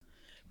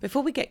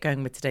Before we get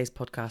going with today's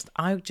podcast,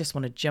 I just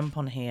want to jump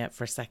on here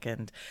for a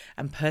second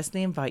and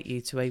personally invite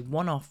you to a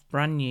one-off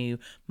brand new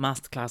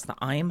masterclass that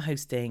I am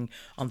hosting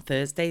on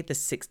Thursday, the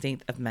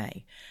 16th of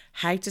May.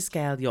 How to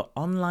scale your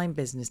online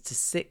business to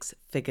 6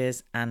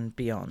 figures and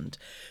beyond.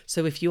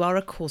 So if you are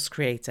a course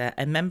creator,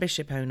 a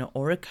membership owner,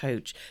 or a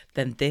coach,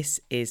 then this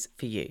is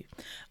for you.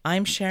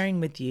 I'm sharing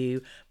with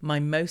you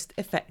my most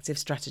effective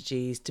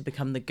strategies to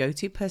become the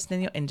go-to person in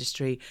your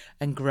industry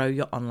and grow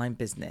your online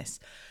business.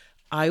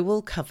 I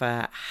will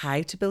cover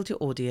how to build your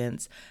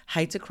audience,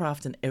 how to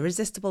craft an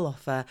irresistible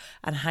offer,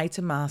 and how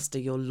to master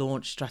your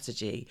launch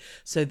strategy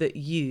so that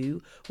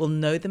you will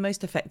know the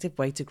most effective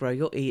way to grow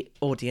your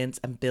audience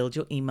and build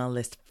your email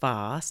list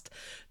fast,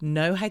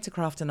 know how to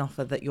craft an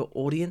offer that your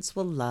audience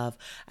will love,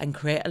 and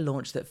create a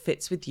launch that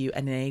fits with you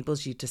and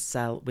enables you to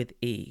sell with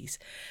ease.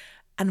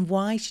 And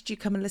why should you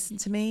come and listen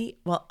to me?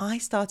 Well, I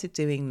started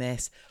doing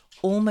this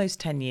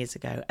almost 10 years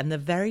ago. And the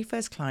very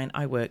first client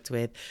I worked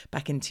with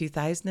back in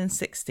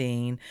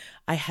 2016,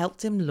 I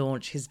helped him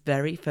launch his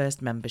very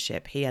first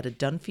membership. He had a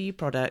done-for-you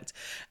product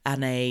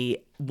and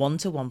a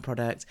one-to-one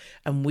product,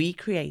 and we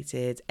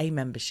created a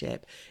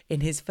membership.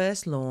 In his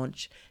first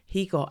launch,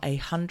 he got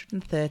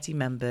 130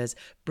 members,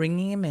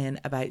 bringing him in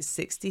about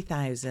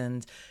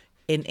 60,000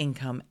 in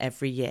income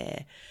every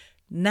year.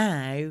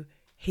 Now,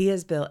 he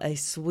has built a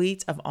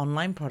suite of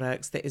online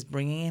products that is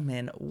bringing him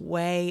in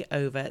way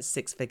over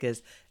 6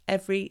 figures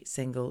every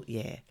single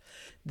year.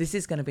 This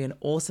is going to be an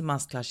awesome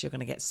masterclass. You're going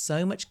to get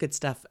so much good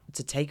stuff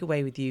to take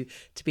away with you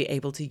to be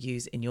able to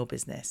use in your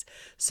business.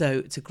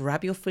 So to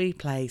grab your free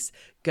place,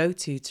 go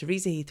to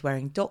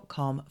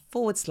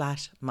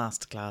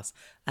teresaheathwareing.com/masterclass,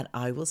 and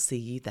I will see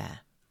you there.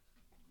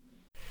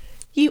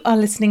 You are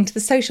listening to the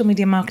Social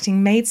Media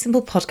Marketing Made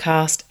Simple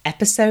podcast,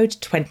 episode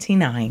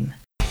 29.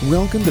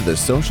 Welcome to the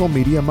Social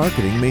Media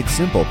Marketing Made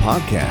Simple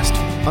podcast,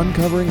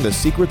 uncovering the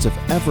secrets of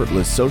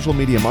effortless social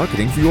media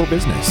marketing for your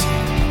business.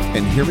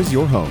 And here is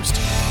your host,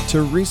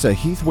 Teresa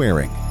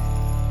Heath-Wareing.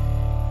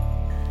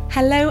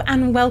 Hello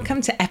and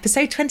welcome to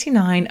episode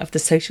 29 of the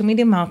Social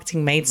Media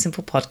Marketing Made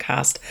Simple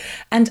podcast.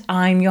 And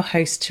I'm your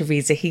host,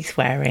 Teresa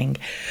Heath-Wareing.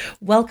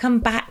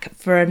 Welcome back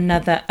for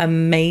another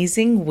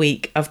amazing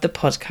week of the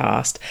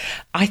podcast.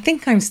 I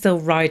think I'm still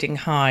riding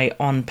high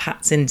on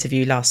Pat's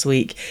interview last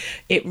week.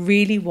 It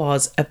really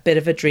was a bit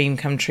of a dream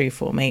come true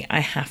for me, I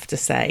have to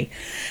say.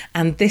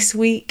 And this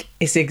week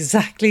is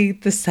exactly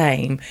the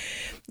same.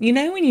 You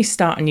know, when you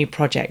start a new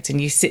project and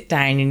you sit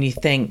down and you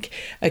think,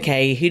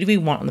 okay, who do we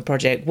want on the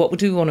project? What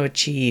do we want to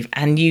achieve?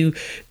 And you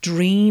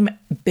dream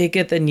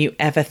bigger than you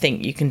ever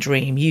think you can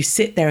dream. You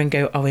sit there and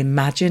go, oh,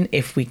 imagine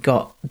if we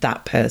got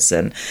that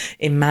person.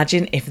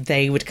 Imagine if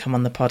they would come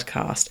on the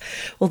podcast.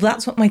 Well,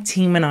 that's what my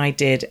team and I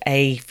did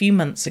a few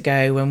months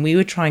ago when we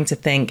were trying to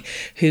think,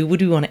 who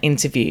would we want to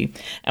interview?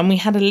 And we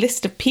had a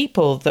list of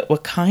people that were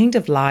kind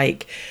of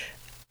like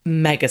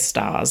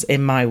megastars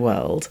in my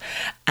world,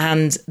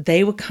 and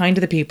they were kind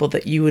of the people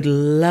that you would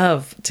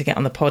love to get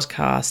on the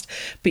podcast,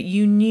 but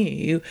you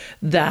knew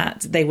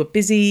that they were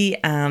busy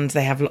and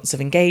they have lots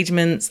of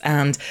engagements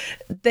and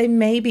they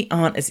maybe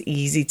aren't as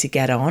easy to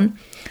get on.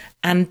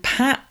 And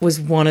Pat was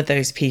one of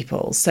those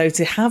people, so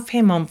to have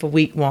him on for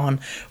week 1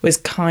 was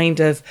kind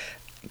of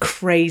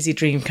crazy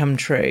dream come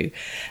true.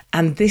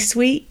 And this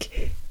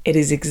week it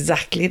is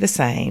exactly the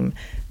same.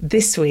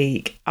 This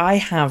week, I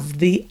have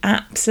the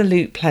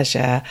absolute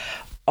pleasure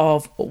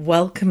of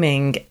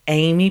welcoming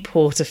Amy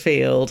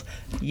Porterfield.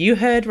 You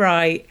heard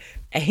right,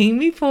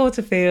 Amy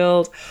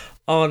Porterfield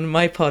on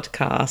my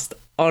podcast.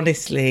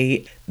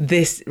 Honestly,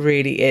 this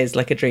really is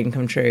like a dream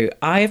come true.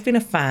 I have been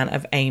a fan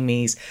of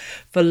Amy's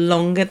for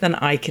longer than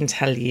I can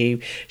tell you.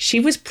 She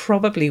was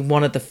probably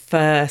one of the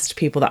first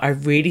people that I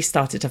really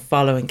started to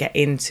follow and get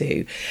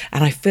into.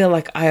 And I feel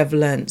like I have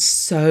learned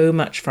so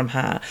much from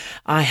her.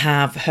 I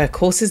have her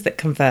courses that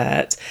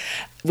convert,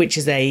 which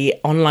is a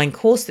online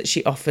course that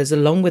she offers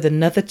along with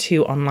another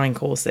 2 online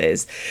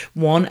courses.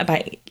 One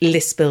about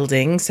list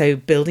building, so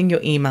building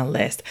your email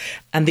list.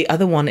 And the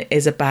other one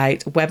is about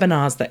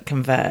webinars that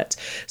convert.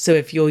 So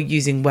if you're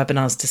using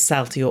webinars to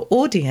sell to your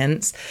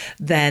audience,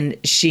 then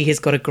she has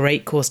got a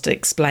great course to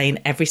explain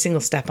every single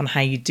step on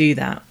how you do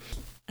that.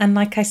 And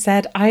like I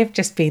said, I have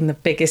just been the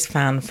biggest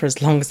fan for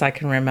as long as I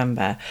can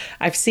remember.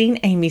 I've seen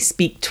Amy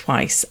speak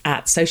twice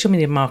at Social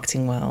Media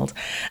Marketing World,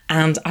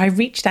 and I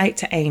reached out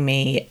to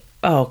Amy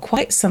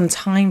quite some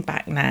time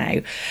back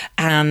now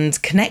and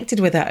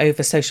connected with her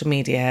over social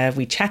media.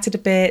 We chatted a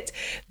bit.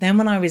 Then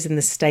when I was in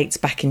the States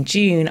back in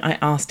June, I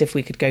asked if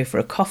we could go for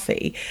a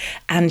coffee,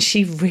 and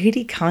she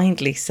really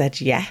kindly said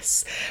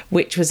yes,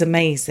 which was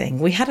amazing.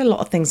 We had a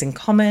lot of things in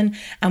common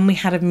and we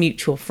had a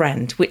mutual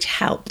friend, which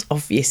helped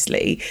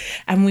obviously.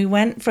 And we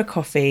went for a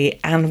coffee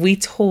and we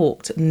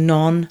talked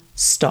non-stop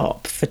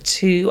stop for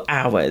 2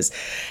 hours.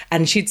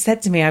 And she'd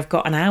said to me, I've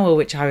got an hour,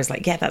 which I was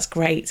like, yeah, that's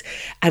great.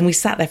 And we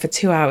sat there for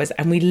 2 hours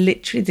and we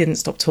literally didn't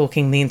stop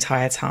talking the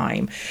entire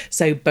time.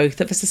 So both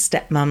of us are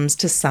stepmums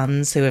to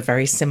sons who are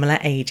very similar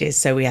ages.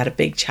 So we had a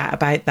big chat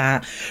about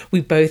that.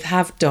 We both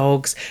have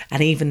dogs.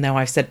 And even though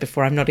I've said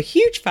before, I'm not a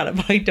huge fan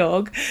of my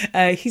dog,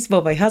 he's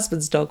more my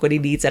husband's dog when he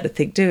needs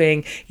anything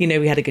doing. You know,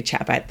 we had a good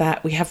chat about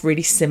that. We have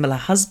really similar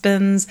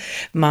husbands.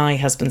 My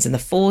husband's in the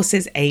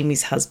forces.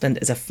 Amy's husband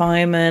is a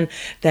fireman.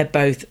 They're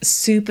both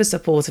super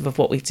supportive of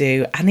what we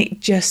do. And it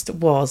just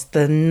was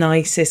the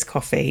nicest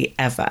coffee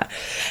ever.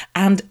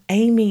 And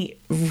Amy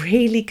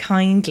really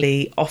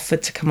kindly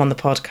offered to come on the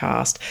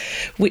podcast,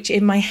 which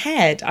in my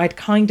head, I'd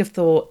kind of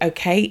thought,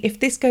 okay, if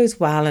this goes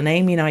well and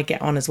Amy and I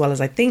get on as well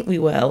as I think we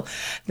will,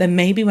 then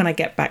maybe when I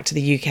get back to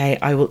the UK,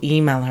 I will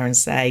email her and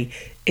say,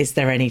 is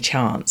there any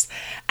chance?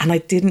 And I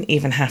didn't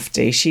even have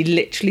to. She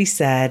literally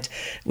said,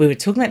 we were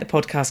talking about the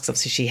podcast because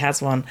obviously she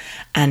has one.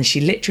 And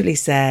she literally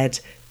said,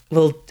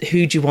 well,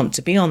 who do you want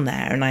to be on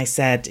there? And I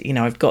said, you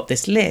know, I've got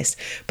this list,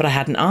 but I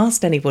hadn't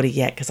asked anybody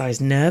yet because I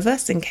was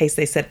nervous in case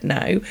they said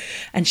no.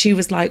 And she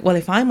was like, well,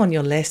 if I'm on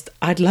your list,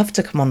 I'd love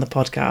to come on the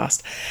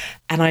podcast.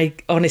 And I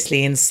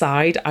honestly,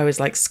 inside, I was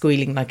like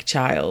squealing like a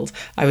child.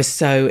 I was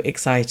so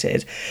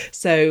excited.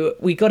 So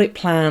we got it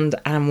planned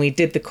and we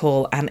did the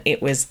call and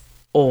it was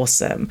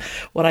awesome.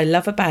 What I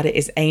love about it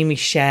is Amy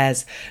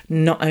shares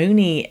not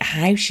only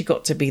how she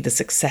got to be the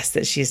success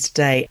that she is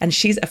today, and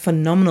she's a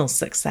phenomenal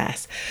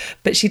success,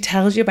 but she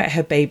tells you about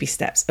her baby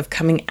steps of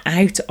coming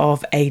out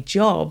of a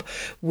job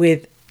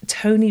with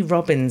Tony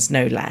Robbins,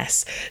 no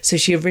less. So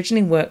she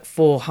originally worked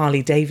for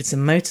Harley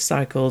Davidson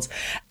motorcycles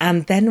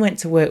and then went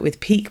to work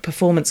with peak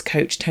performance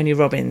coach Tony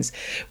Robbins,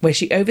 where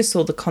she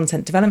oversaw the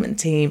content development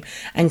team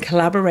and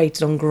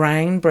collaborated on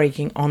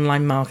groundbreaking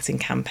online marketing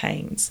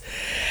campaigns.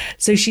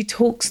 So she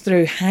talks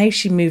through how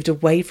she moved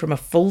away from a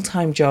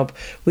full-time job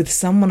with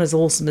someone as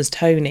awesome as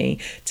Tony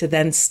to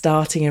then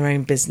starting her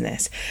own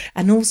business,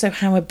 and also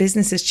how her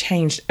business has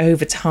changed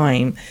over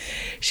time.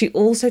 She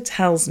also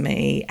tells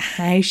me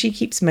how she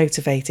keeps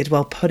motivated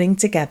while putting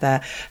together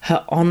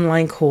her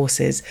online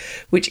courses,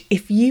 which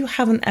if you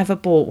haven't ever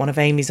bought one of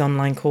Amy's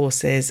online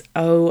courses,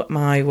 oh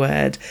my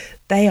word,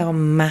 they are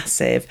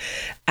massive.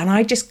 And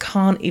I just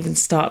can't even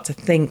start to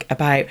think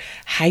about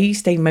how you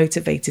stay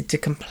motivated to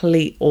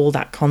complete all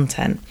that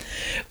content.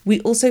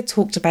 We also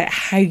talked about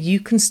how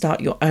you can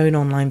start your own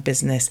online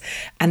business.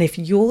 And if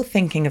you're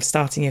thinking of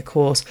starting a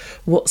course,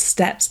 what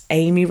steps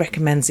Amy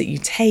recommends that you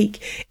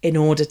take in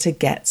order to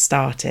get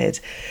started.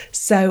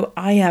 So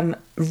I am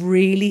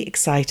really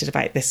excited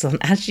about this one,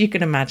 as you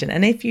can imagine.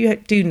 And if you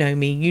do know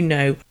me, you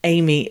know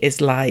Amy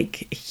is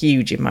like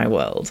huge in my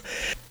world.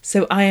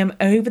 So I am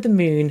over the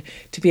moon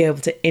to be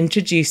able to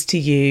introduce to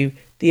you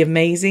the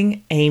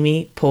amazing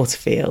Amy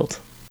Porterfield.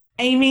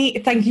 Amy,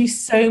 thank you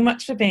so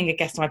much for being a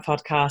guest on my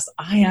podcast.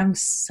 I am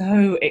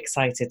so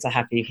excited to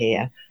have you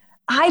here.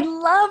 I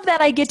love that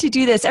I get to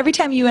do this. Every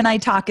time you and I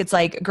talk, it's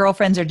like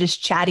girlfriends are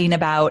just chatting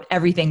about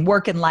everything,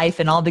 work and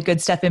life and all the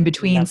good stuff in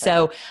between.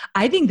 So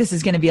I think this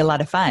is going to be a lot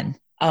of fun.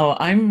 Oh,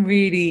 I'm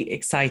really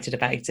excited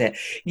about it.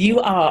 You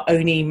are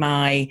only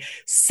my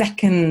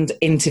second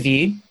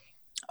interview.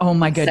 Oh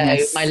my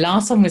goodness. So my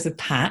last one was with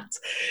Pat,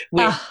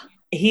 which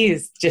he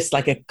is just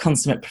like a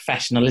consummate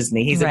professional, isn't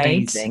he? He's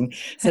amazing.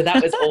 So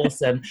that was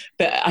awesome.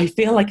 But I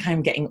feel like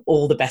I'm getting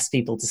all the best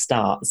people to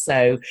start.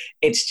 So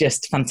it's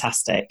just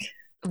fantastic.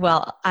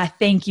 Well, I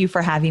thank you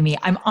for having me.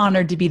 I'm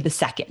honored to be the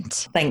second.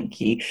 Thank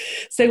you.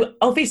 So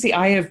obviously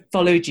I have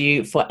followed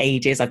you for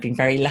ages. I've been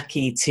very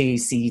lucky to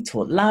see you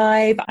taught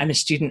live. I'm a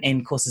student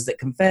in Courses That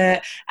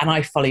Convert and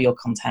I follow your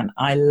content.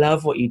 I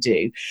love what you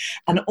do.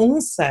 And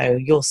also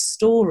your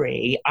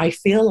story, I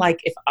feel like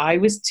if I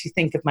was to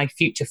think of my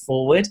future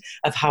forward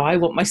of how I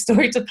want my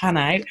story to pan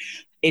out,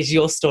 is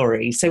your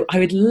story. So I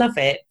would love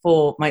it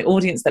for my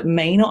audience that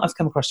may not have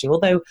come across you,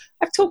 although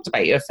I've talked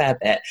about you a fair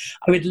bit.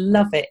 I would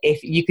love it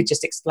if you could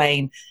just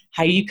explain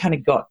how you kind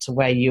of got to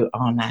where you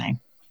are now.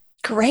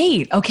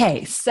 Great.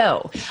 Okay.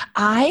 So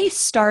I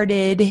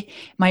started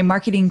my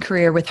marketing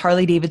career with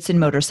Harley Davidson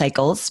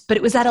motorcycles, but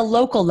it was at a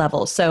local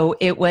level. So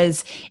it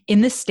was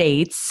in the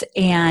States.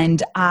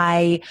 And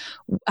when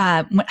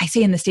I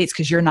say in the States,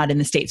 because you're not in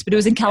the States, but it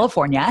was in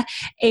California.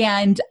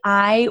 And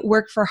I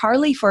worked for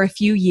Harley for a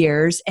few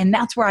years. And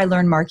that's where I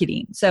learned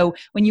marketing. So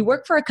when you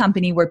work for a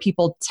company where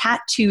people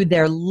tattoo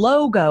their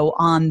logo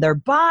on their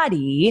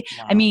body,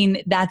 wow. I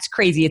mean, that's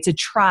crazy. It's a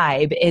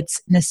tribe.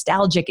 It's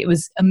nostalgic. It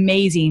was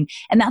amazing.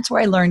 And that's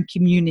where I learned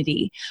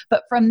community.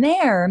 But from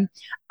there,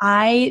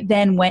 I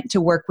then went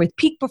to work with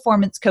peak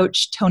performance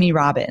coach Tony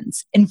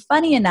Robbins. And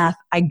funny enough,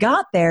 I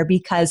got there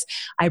because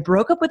I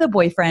broke up with a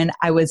boyfriend.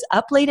 I was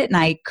up late at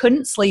night,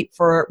 couldn't sleep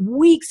for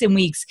weeks and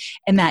weeks.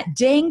 And that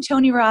dang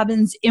Tony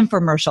Robbins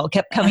infomercial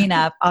kept coming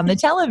up on the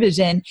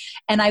television.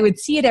 And I would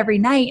see it every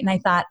night. And I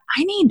thought,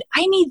 I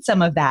need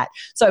some of that.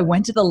 So I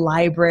went to the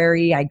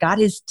library. I got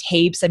his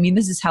tapes. I mean,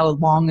 this is how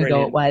long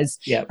ago it was.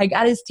 Yep. I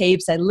got his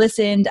tapes. I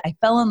listened. I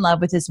fell in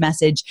love with his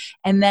message.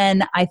 And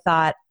then I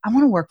thought, I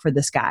want to work for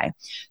this guy.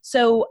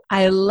 So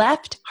I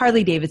left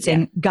Harley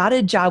Davidson, got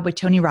a job with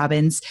Tony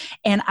Robbins,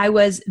 and I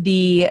was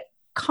the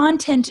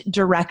content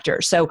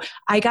director. So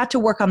I got to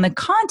work on the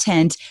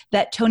content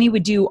that Tony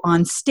would do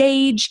on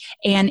stage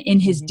and in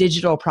his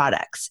digital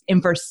products.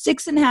 And for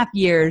 6.5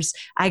 years,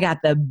 I got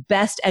the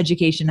best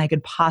education I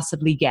could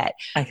possibly get.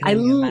 I can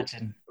only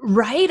imagine.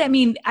 Right? I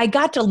mean, I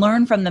got to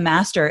learn from the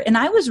master and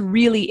I was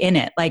really in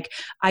it. Like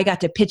I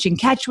got to pitch and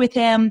catch with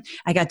him.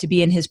 I got to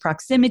be in his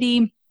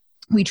proximity.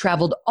 We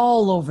traveled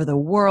all over the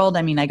world.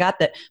 I mean, I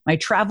got my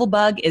travel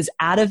bug is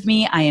out of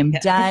me. I am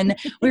done.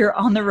 We were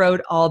on the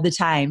road all the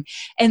time.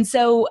 And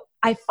so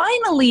I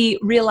finally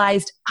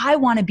realized I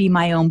want to be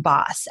my own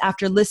boss.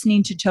 After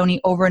listening to Tony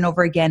over and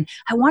over again,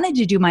 I wanted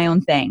to do my own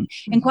thing.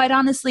 And quite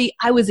honestly,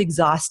 I was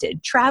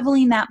exhausted.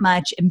 Traveling that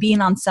much and being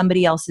on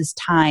somebody else's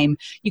time,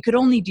 you could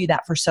only do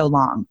that for so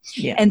long.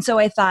 Yeah. And so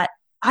I thought,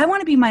 I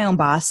want to be my own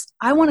boss.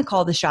 I want to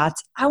call the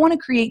shots. I want to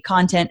create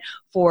content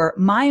for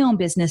my own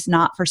business,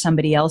 not for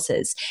somebody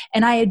else's.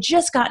 And I had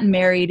just gotten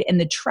married and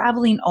the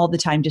traveling all the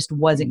time just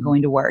wasn't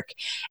going to work.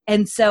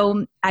 And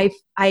so I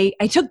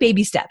took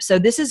baby steps. So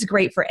this is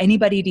great for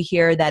anybody to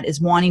hear that is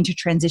wanting to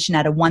transition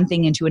out of one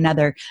thing into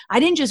another.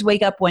 I didn't just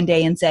wake up one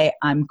day and say,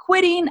 I'm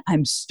quitting,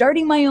 I'm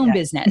starting my own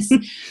business.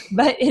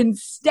 But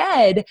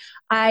instead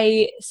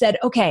I said,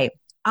 okay,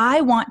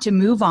 I want to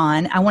move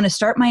on. I want to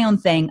start my own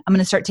thing. I'm going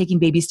to start taking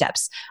baby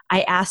steps.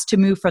 I asked to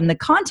move from the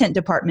content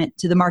department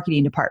to the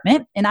marketing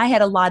department, and I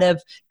had a lot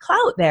of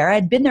clout there.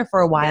 I'd been there for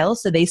a while,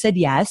 so they said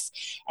yes.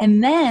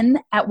 And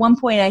then at one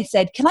point I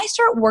said, can I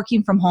start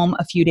working from home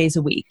a few days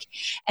a week?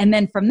 And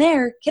then from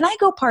there, can I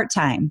go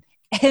part-time?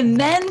 And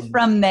then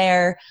from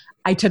there,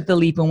 I took the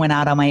leap and went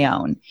out on my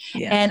own.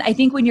 Yeah. And I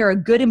think when you're a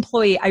good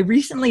employee, I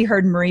recently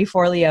heard Marie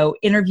Forleo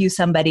interview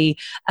somebody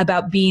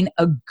about being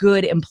a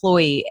good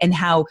employee and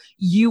how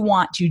you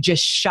want to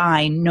just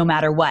shine no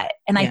matter what.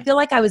 And I feel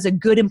like I was a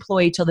good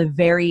employee till the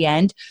very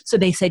end. So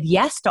they said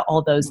yes to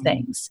all those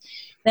things.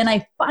 Then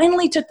I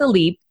finally took the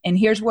leap, and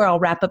here's where I'll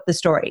wrap up the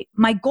story.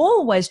 My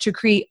goal was to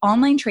create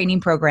online training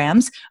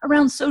programs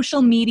around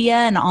social media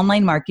and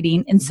online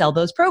marketing and sell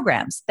those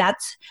programs.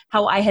 That's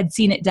how I had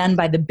seen it done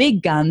by the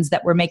big guns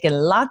that were making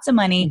lots of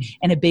money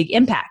and a big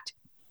impact.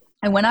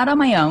 I went out on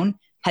my own,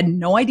 had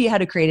no idea how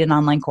to create an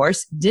online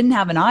course, didn't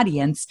have an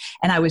audience,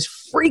 and I was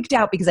freaked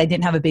out because I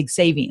didn't have a big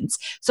savings.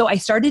 So I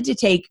started to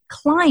take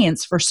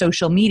clients for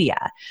social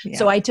media. Yeah.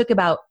 So I took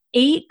about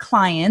 8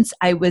 clients.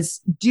 I was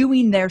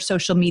doing their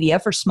social media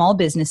for small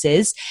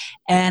businesses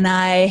and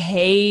I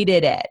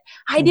hated it.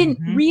 I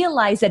didn't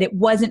realize that it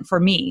wasn't for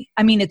me.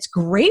 I mean, it's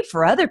great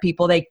for other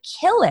people. They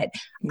kill it.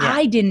 Yeah.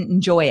 I didn't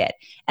enjoy it.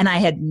 And I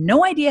had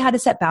no idea how to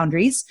set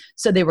boundaries.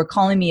 So they were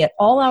calling me at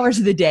all hours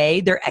of the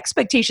day. Their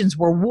expectations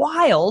were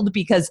wild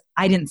because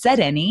I didn't set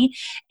any.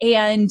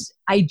 And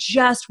I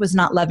just was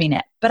not loving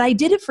it. But I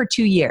did it for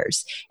 2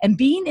 years. And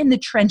being in the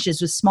trenches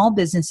with small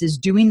businesses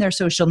doing their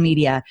social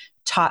media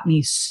taught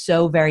me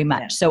so very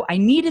much. Yeah. So I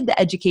needed the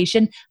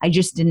education. I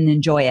just didn't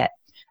enjoy it.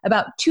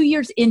 About 2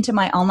 years into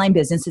my online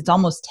business, it's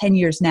almost 10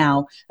 years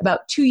now,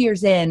 about 2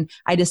 years in,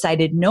 I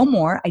decided no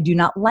more. I do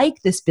not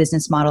like this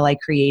business model I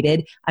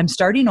created. I'm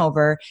starting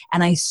over.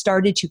 And I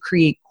started to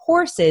create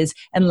courses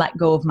and let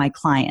go of my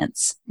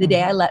clients. The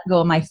day I let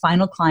go of my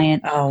final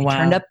client, I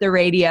turned up the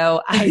radio.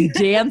 I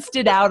danced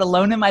it out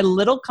alone in my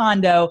little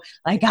condo.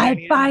 Like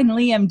I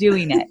finally am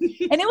doing it.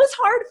 And it was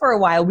hard for a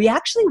while. We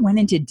actually went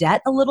into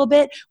debt a little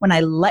bit when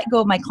I let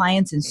go of my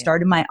clients and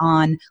started my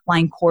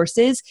online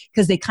courses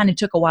because they kind of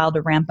took a while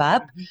to ramp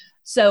up.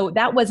 So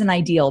that wasn't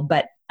ideal,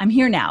 but I'm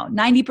here now.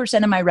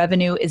 90% of my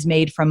revenue is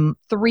made from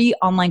 3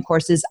 online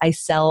courses I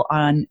sell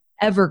on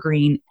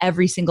Evergreen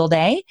every single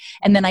day.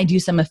 And then I do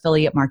some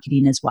affiliate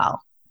marketing as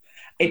well.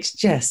 It's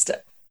just,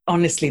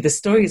 honestly, the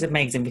story is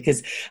amazing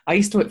because I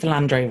used to work for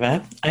Land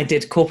Rover. I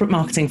did corporate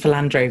marketing for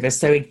Land Rover.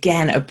 So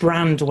again, a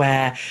brand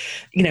where,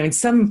 you know, in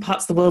some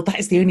parts of the world, that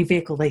is the only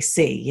vehicle they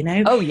see, you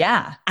know? Oh,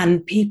 yeah.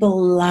 And people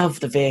love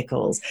the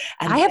vehicles.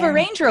 And I have a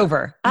Range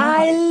Rover.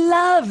 I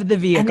love the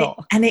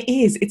vehicle. And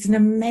it's an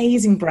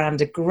amazing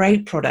brand, a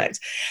great product.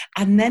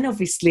 And then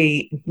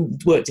obviously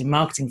worked in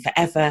marketing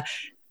forever.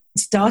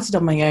 Started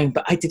on my own,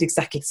 but I did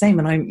exactly the same.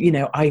 And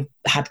I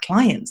had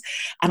clients.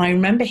 And I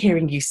remember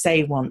hearing you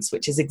say once,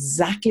 which is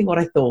exactly what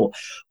I thought,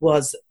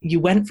 was you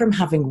went from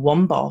having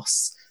one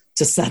boss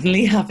to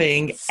suddenly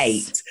having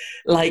 8.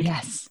 Like,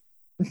 yes.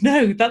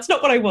 No, that's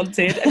not what I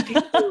wanted. And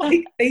people,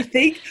 they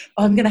think,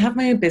 I'm going to have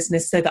my own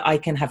business so that I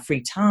can have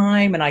free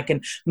time and I can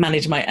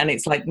manage and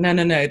it's like, no,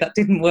 that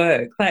didn't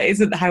work. That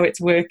isn't how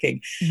it's working.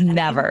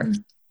 Never.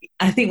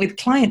 I think with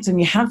clients, when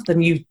you have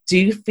them, you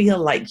do feel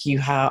like you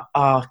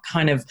are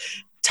kind of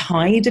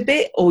tied a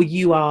bit, or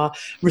you are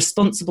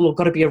responsible or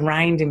got to be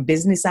around in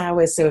business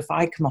hours. So if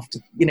I come off to,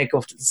 go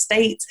off to the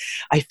States,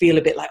 I feel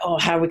a bit like,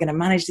 how are we going to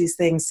manage these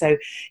things? So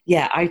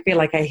yeah, I feel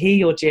like I hear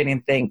your journey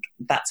and think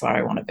that's where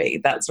I want to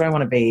be. That's where I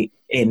want to be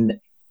in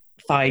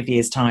 5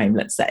 years' time,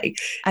 let's say.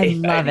 I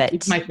love it.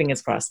 Keep my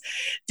fingers crossed.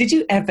 Did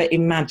you ever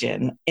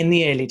imagine in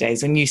the early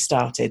days when you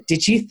started,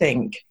 did you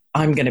think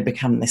I'm going to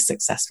become this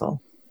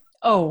successful?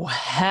 Oh,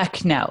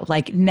 heck no.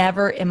 Like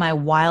never in my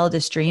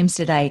wildest dreams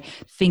did I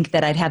think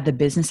that I'd have the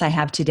business I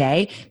have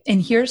today.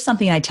 And here's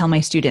something I tell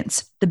my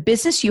students. The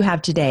business you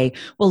have today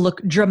will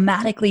look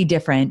dramatically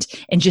different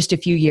in just a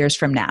few years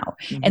from now.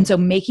 Mm-hmm. And so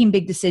making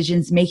big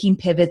decisions, making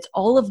pivots,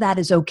 all of that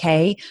is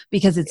okay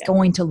because it's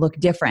going to look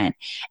different.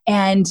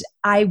 And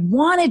I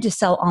wanted to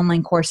sell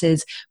online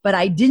courses, but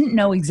I didn't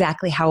know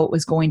exactly how it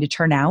was going to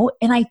turn out.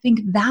 And I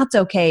think that's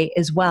okay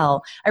as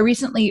well. I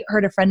recently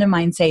heard a friend of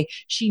mine say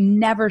she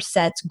never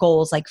sets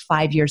goals like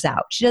 5 years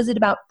out. She does it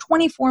about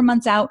 24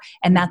 months out,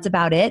 and that's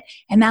about it.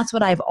 And that's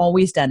what I've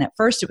always done. At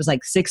first, it was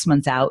like 6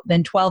 months out,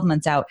 then 12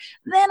 months out.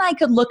 Then I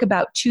could look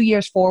about 2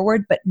 years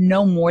forward, but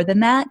no more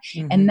than that.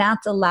 Mm-hmm. And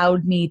that's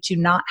allowed me to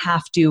not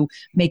have to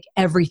make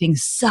everything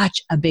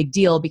such a big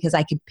deal because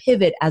I could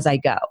pivot as I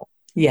go.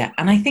 Yeah.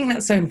 And I think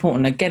that's so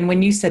important. Again,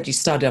 when you said you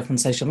started off on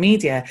social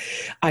media,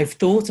 I've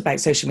thought about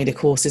social media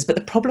courses, but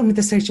the problem with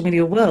the social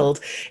media world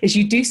is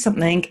you do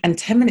something and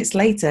 10 minutes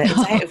later, it's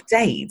out of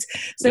date.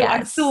 So yes.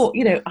 I thought,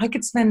 I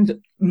could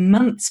spend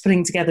months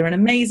putting together an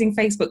amazing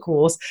Facebook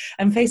course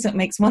and Facebook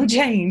makes one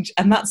change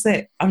and that's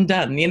it. I'm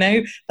done.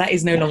 That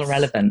is no longer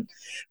relevant.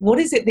 What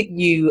is it that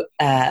you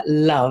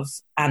love?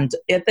 And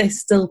are there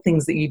still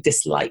things that you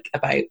dislike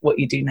about what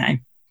you do now?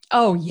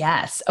 Oh,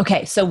 yes.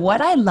 Okay. So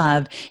what I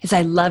love is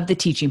I love the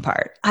teaching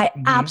part. I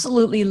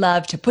absolutely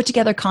love to put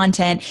together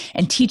content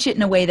and teach it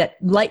in a way that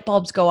light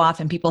bulbs go off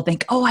and people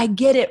think, oh, I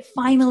get it.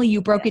 Finally, you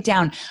broke it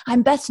down.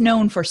 I'm best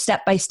known for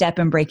step-by-step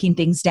and breaking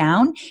things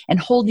down and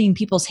holding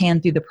people's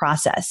hand through the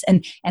process.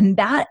 And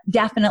that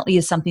definitely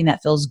is something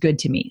that feels good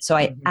to me. So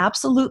I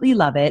absolutely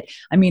love it.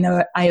 I mean,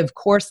 I of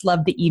course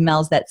love the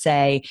emails that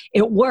say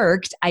it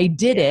worked, I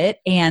did it,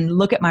 and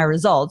look at my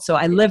results. So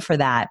I live for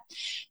that.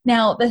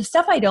 Now, the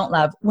stuff I don't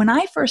love, when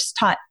I first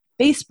taught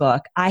Facebook,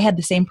 I had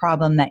the same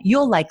problem that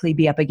you'll likely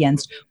be up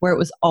against where it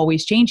was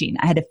always changing.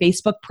 I had a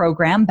Facebook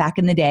program back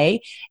in the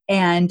day,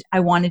 and I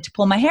wanted to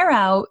pull my hair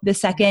out the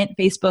second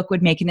Facebook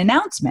would make an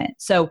announcement.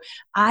 So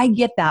I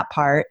get that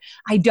part.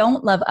 I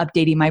don't love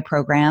updating my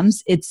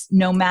programs. It's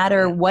no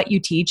matter what you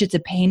teach, it's a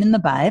pain in the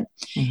butt.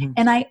 Mm-hmm.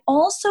 And I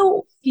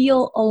also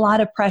feel a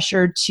lot of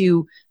pressure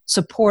to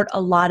support a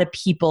lot of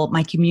people,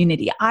 my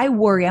community. I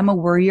worry. I'm a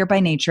worrier by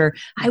nature.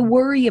 I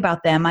worry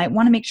about them. I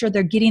want to make sure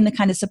they're getting the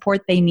kind of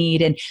support they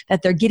need and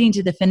that they're getting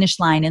to the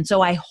finish line. And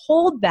so I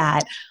hold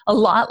that a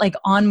lot like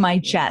on my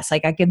chest.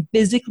 Like I can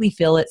physically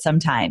feel it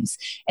sometimes.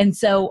 And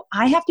so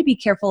I have to be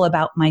careful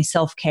about my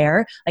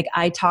self-care. Like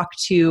I talk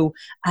to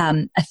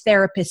a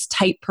therapist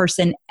type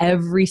person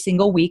every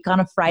single week on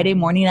a Friday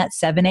morning at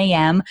 7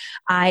 a.m.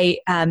 I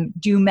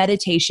do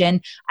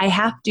meditation. I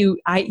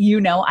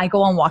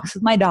go on walks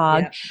with my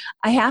dog. Yeah.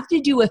 I have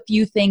to do a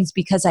few things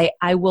because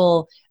I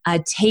will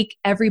take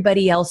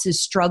everybody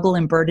else's struggle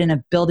and burden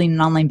of building an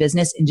online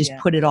business and just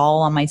put it all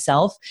on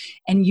myself.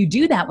 And you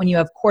do that when you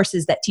have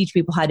courses that teach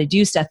people how to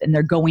do stuff and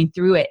they're going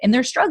through it and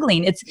they're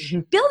struggling. It's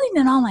building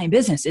an online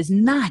business is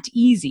not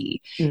easy.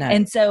 No.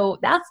 And so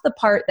that's the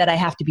part that I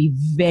have to be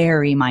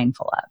very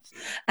mindful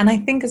of. And I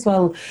think as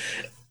well,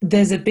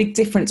 there's a big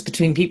difference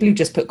between people who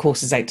just put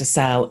courses out to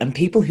sell and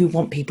people who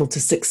want people to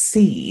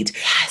succeed.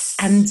 Yes.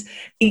 And,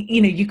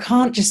 you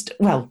can't just,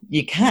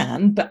 you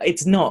can, but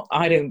it's not,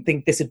 I don't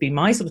think this would be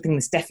my sort of thing.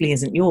 This definitely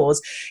isn't yours.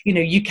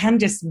 You can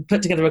just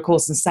put together a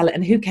course and sell it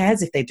and who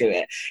cares if they do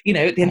it?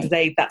 At the end of the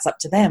day, that's up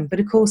to them. But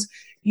of course,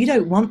 you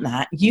don't want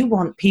that. You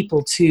want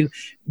people to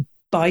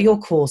buy your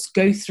course,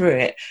 go through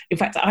it. In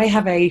fact, I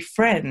have a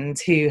friend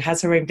who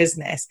has her own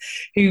business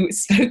who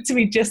spoke to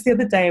me just the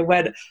other day and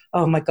went,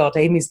 oh my God,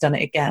 Amy's done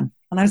it again.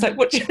 And I was like,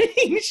 what do you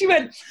mean? She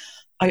went,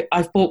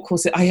 I've bought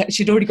courses.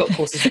 She'd already got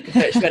courses that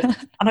convert. She went,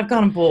 and I've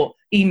gone and bought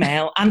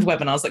email and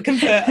webinars that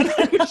convert. And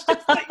I was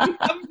just like, you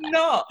have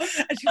not.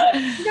 And she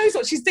knows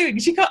what she's doing.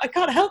 I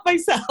can't help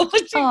myself.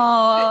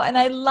 And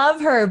I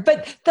love her.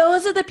 But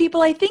those are the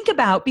people I think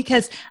about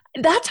because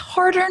that's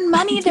hard-earned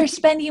money they're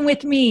spending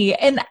with me.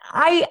 And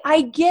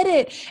I get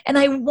it. And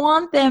I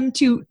want them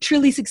to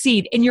truly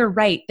succeed. And you're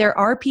right. There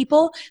are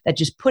people that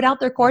just put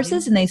out their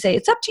courses and they say,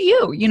 it's up to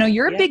you.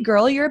 You're a big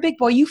girl. You're a big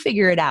boy. You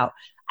figure it out.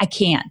 I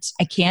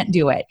can't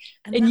do it.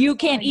 And you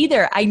can't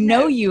either. I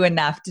know you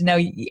enough to know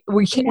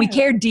we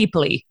care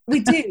deeply.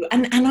 We do.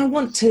 And I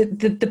want to,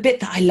 the bit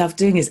that I love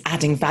doing is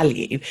adding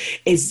value,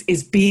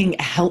 is being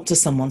a help to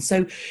someone.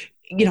 So,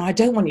 I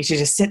don't want you to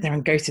just sit there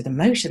and go through the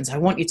motions. I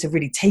want you to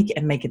really take it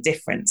and make a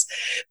difference.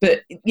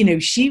 But,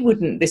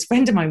 this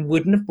friend of mine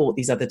wouldn't have bought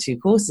these other two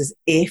courses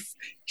if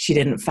she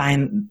didn't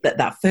find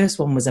that first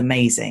one was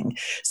amazing.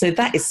 So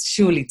that is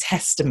surely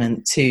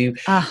testament to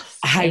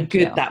how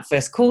good that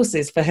first course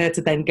is for her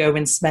to then go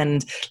and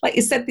spend, like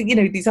you said,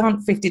 these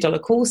aren't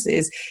 $50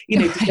 courses,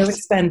 to go and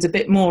spend a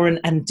bit more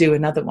and do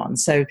another one.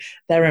 So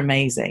they're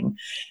amazing.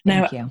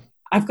 Now,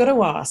 I've got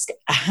to ask,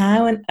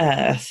 how on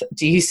earth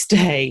do you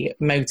stay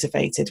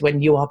motivated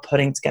when you are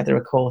putting together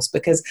a course?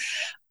 Because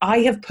I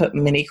have put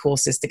mini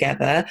courses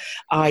together.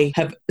 I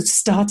have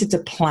started to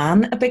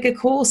plan a bigger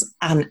course,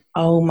 and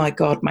oh my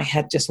God, my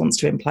head just wants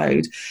to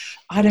implode.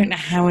 I don't know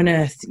how on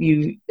earth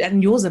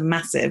and yours are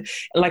massive.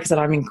 Like I said,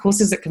 I'm in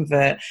Courses That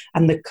Convert,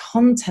 and the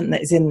content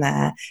that is in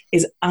there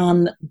is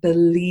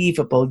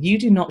unbelievable. You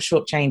do not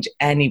shortchange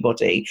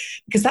anybody,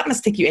 because that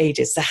must take you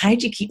ages. So how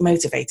do you keep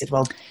motivated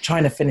while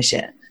trying to finish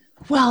it?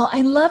 Well,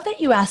 I love that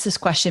you asked this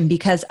question,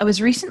 because I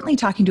was recently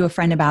talking to a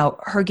friend about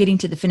her getting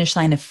to the finish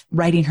line of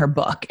writing her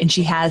book, and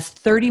she has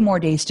 30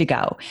 more days to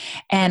go.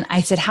 And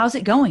I said, how's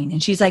it going?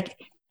 And she's like,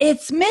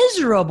 it's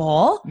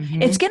miserable.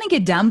 Mm-hmm. It's going to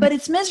get done, but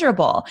it's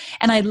miserable.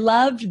 And I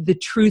loved the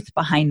truth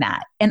behind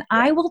that. And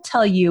I will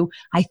tell you,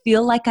 I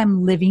feel like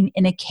I'm living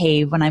in a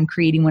cave when I'm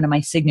creating one of my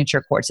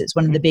signature courses,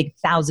 one of the big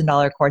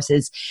 $1,000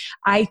 courses.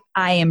 I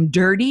am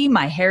dirty.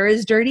 My hair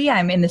is dirty.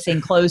 I'm in the same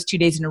clothes 2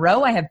 days in a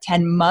row. I have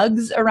 10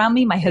 mugs around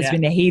me. My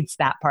husband hates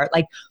that part.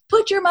 Like,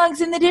 put your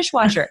mugs in the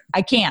dishwasher.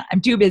 I can't.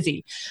 I'm too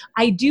busy.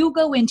 I do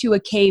go into a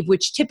cave,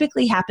 which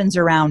typically happens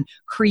around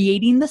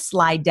creating the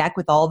slide deck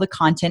with all the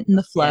content in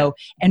the flow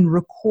and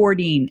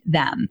recording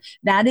them.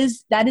 That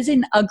is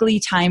an ugly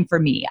time for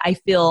me. I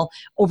feel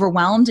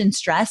overwhelmed and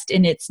stressed,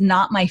 and it's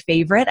not my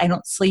favorite. I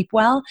don't sleep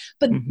well,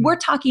 but we're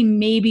talking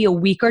maybe a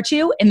week or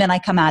two, and then I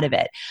come out of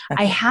it.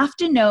 Okay. I have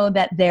to know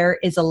that there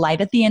is a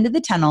light at the end of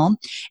the tunnel.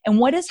 And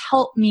what has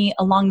helped me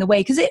along the way,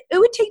 because it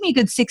would take me a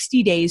good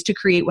 60 days to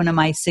create one of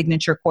my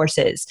signature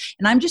courses.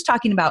 And I'm just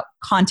talking about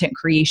content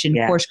creation,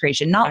 course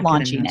creation, not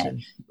launching it,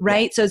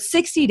 right? Yeah. So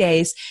 60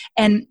 days.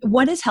 And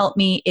what has helped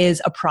me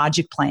is a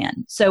project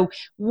plan. So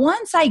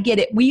once I get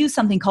it, we use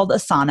something called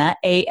Asana,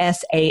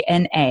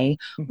 ASANA.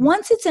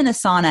 Once it's in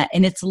Asana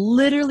and it's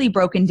literally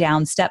broken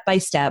down step by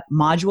step,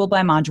 module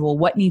by module,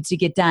 what needs to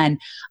get done,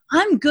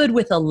 I'm good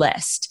with a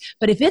list.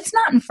 But if it's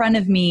not in front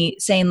of me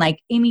saying like,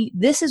 Amy,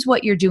 this is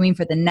what you're doing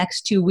for the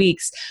next 2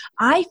 weeks,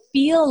 I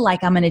feel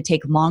like I'm going to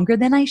take longer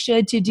than I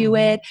should to do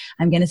it.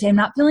 I'm going to say I'm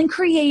not feeling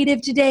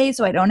creative today,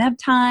 so I don't have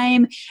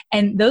time.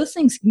 And those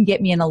things can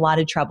get me in a lot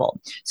of trouble.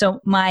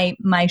 So my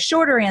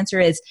shorter answer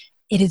is,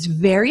 it is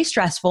very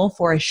stressful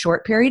for a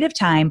short period of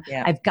time.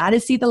 Yeah. I've got to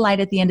see the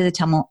light at the end of the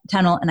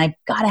tunnel, and I've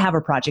got to have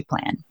a project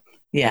plan.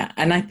 Yeah.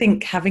 And I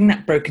think having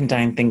that broken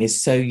down thing is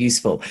so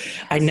useful.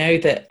 I know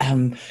that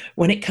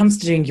when it comes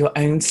to doing your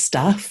own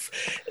stuff,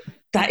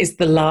 that is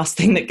the last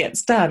thing that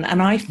gets done.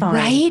 And I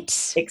find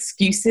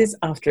excuses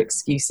after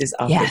excuses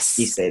after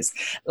excuses.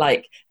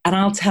 Like, and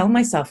I'll tell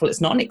myself, well,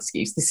 it's not an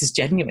excuse. This is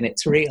genuine.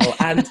 It's real.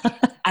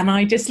 And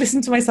I just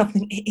listen to myself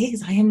and think, it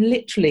is. I am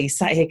literally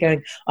sat here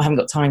going, I haven't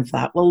got time for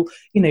that. Well,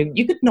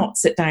 you could not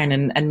sit down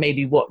and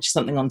maybe watch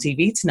something on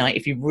TV tonight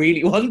if you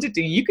really wanted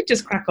to. You could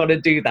just crack on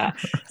and do that.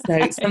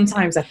 So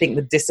sometimes I think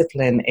the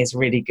discipline is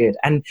really good.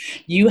 And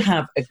you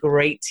have a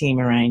great team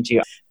around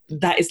you.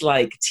 That is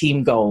like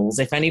team goals.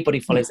 If anybody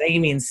follows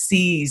Amy and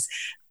sees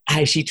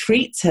how she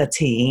treats her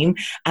team,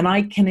 and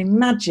I can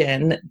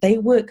imagine they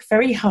work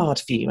very hard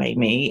for you,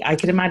 Amy. I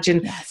can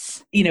imagine,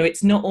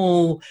 it's not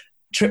all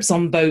trips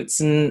on boats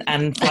and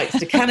flights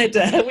to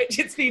Canada, which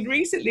it's been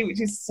recently,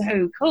 which is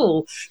so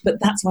cool. But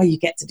that's why you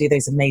get to do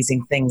those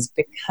amazing things,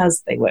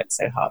 because they work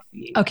so hard for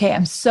you. Okay,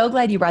 I'm so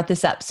glad you brought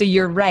this up. So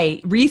you're right.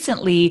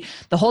 Recently,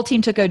 the whole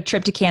team took a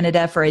trip to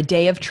Canada for a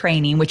day of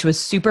training, which was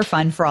super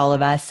fun for all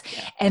of us.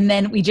 Yeah. And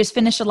then we just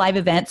finished a live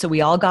event. So we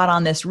all got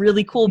on this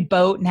really cool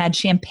boat and had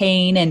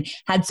champagne and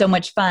had so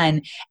much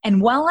fun. And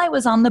while I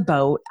was on the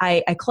boat,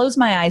 I closed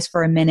my eyes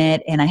for a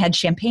minute, and I had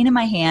champagne in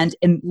my hand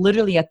and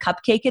literally a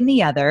cupcake in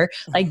the other.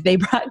 Like, they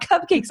brought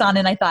cupcakes on,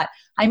 and I thought,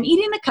 I'm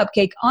eating a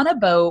cupcake on a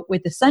boat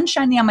with the sun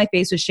shining on my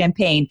face with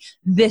champagne.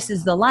 This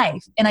is the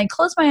life. And I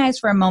closed my eyes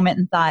for a moment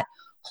and thought,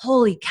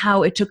 holy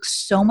cow, it took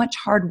so much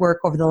hard work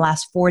over the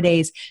last 4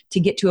 days to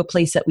get to a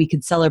place that we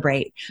could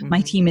celebrate. My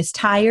team is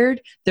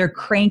tired. They're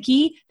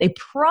cranky. They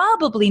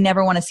probably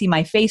never want to see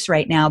my face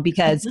right now,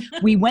 because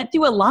we went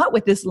through a lot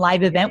with this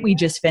live event we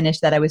just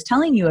finished that I was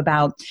telling you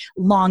about.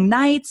 Long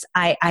nights.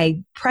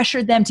 I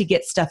pressured them to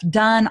get stuff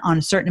done on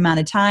a certain amount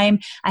of time.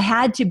 I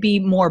had to be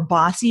more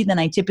bossy than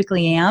I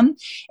typically am.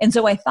 And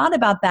so I thought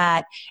about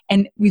that,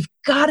 and we've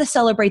got to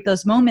celebrate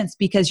those moments,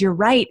 because you're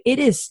right. It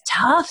is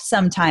tough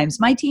sometimes.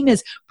 My team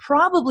is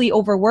probably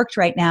overworked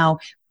right now,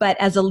 but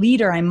as a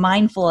leader, I'm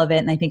mindful of it.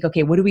 And I think,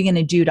 okay, what are we going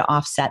to do to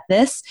offset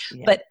this?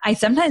 Yeah. But I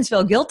sometimes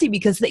feel guilty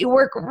because they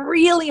work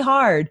really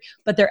hard,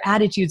 but their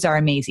attitudes are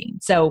amazing.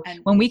 So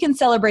when we can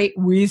celebrate,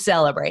 we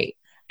celebrate.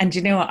 And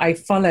you know what? I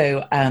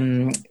follow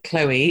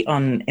Chloe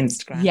on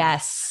Instagram.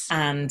 Yes.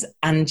 And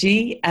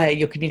Angie,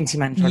 your community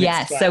manager on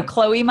Instagram. So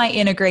Chloe, my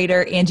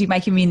integrator, Angie,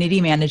 my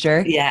community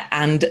manager. Yeah.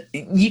 And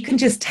you can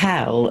just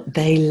tell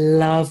they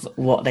love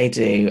what they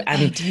do.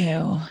 And they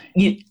do.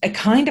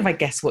 I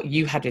guess what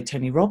you had with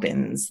Tony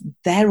Robbins,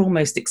 they're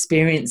almost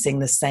experiencing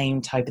the same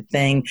type of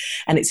thing.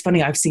 And it's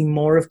funny, I've seen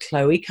more of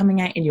Chloe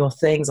coming out in your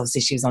things.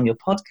 Obviously, she was on your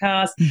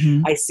podcast.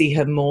 I see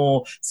her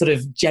more sort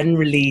of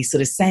generally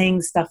sort of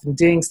saying stuff and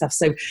doing stuff.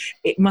 So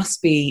it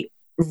must be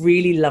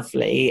really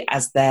lovely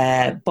as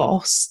their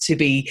boss to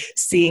be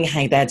seeing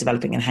how they're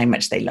developing and how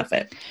much they love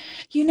it.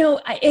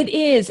 It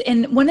is.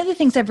 And one of the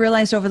things I've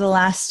realized over the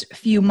last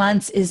few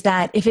months is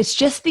that if it's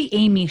just the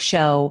Amy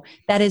show,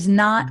 that is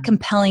not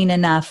compelling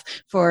enough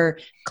for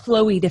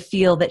Chloe to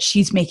feel that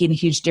she's making a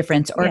huge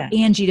difference, or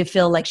Angie to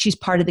feel like she's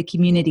part of the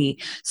community.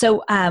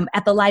 So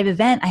at the live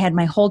event, I had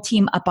my whole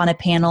team up on a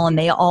panel and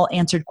they all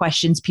answered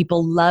questions.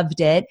 People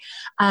loved it.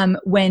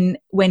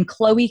 When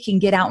Chloe can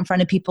get out in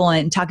front of people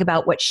and talk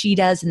about what she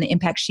does and the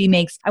impact she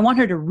makes, I want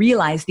her to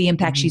realize the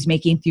impact she's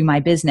making through my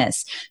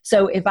business.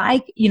 So if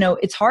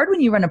it's hard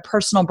when you run a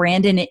personal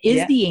brand, and it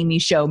is the Amy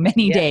show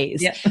many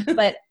days,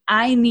 but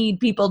I need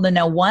people to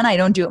know, one, I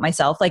don't do it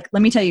myself. Like,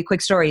 let me tell you a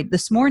quick story.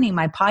 This morning,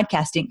 my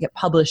podcast didn't get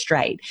published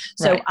right.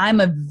 So I'm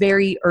a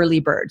very early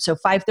bird. So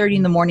 5:30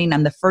 in the morning,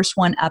 I'm the first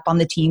one up on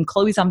the team.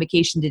 Chloe's on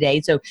vacation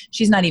today, so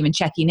she's not even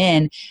checking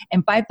in.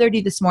 And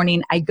 5:30 this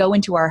morning, I go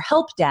into our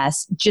help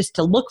desk just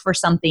to look for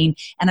something.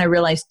 And I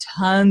realized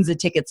tons of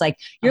tickets like,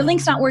 your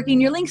link's not working,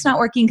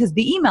 because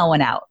the email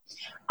went out.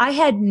 I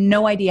had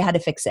no idea how to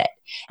fix it.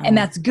 And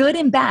that's good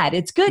and bad.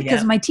 It's good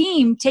because my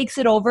team takes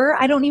it over.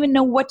 I don't even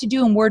know what to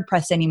do in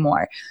WordPress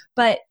anymore.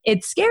 But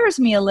it scares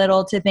me a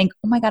little to think,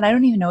 oh my God, I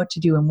don't even know what to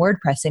do in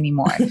WordPress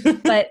anymore.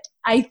 But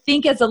I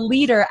think as a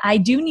leader, I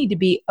do need to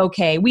be,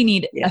 okay, we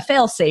need a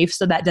fail safe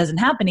so that doesn't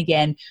happen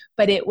again.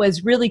 But it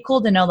was really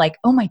cool to know, like,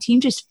 oh, my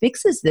team just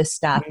fixes this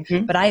stuff.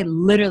 But I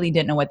literally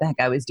didn't know what the heck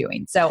I was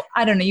doing. So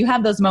I don't know. You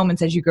have those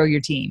moments as you grow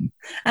your team.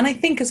 And I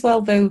think as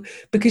well, though,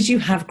 because you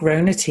have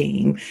grown a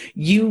team,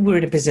 you were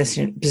in a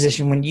position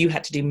when you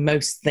had to do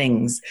most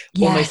things,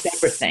 almost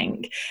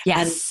everything.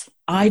 Yes. And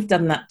I've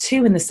done that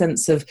too, in the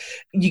sense of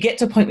you get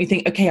to a point where you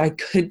think, okay, I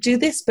could do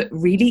this, but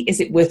really, is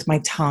it worth my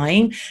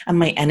time and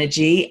my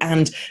energy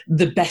and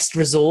the best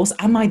resource?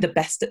 Am I the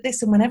best at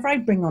this? And whenever I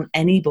bring on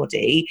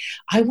anybody,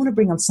 I want to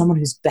bring on someone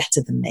who's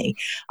better than me.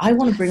 I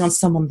want to bring on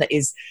someone that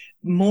is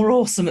more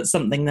awesome at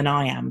something than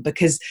I am,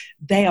 because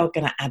they are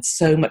going to add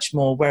so much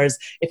more. Whereas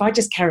if I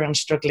just carry on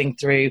struggling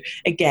through,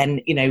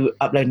 again,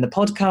 uploading the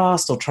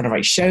podcast or trying to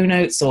write show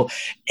notes, or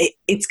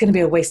it's going to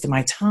be a waste of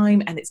my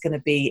time, and it's going to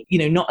be,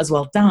 not as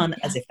well done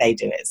as if they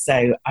do it.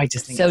 So I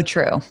just think so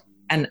true.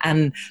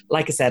 And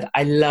like I said,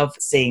 I love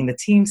seeing the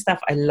team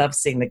stuff. I love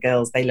seeing the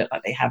girls. They look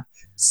like they have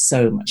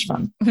so much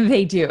fun.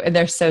 They do. And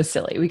they're so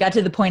silly. We got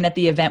to the point at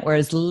the event where it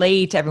was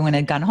late. Everyone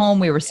had gone home.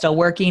 We were still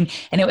working.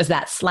 And it was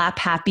that slap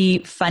happy,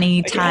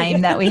 funny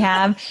time that we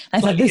have. I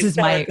thought, this is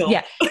my,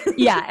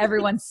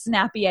 everyone's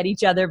snappy at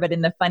each other, but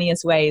in the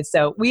funniest ways.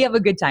 So we have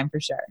a good time for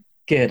sure.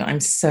 Good. I'm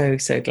so,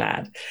 so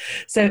glad.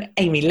 So,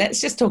 Amy, let's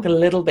just talk a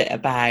little bit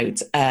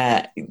about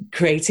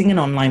creating an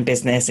online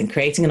business and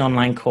creating an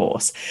online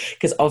course,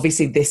 because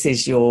obviously this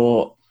is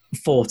your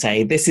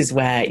forte. This is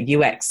where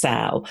you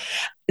excel.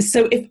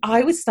 So if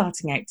I was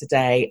starting out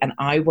today and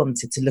I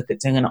wanted to look at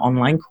doing an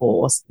online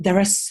course, there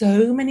are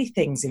so many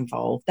things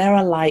involved. There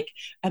are like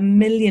a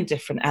million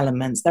different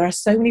elements. There are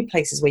so many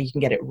places where you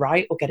can get it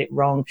right or get it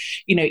wrong.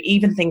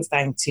 Even things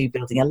down to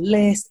building a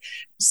list,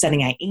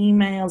 sending out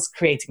emails,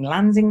 creating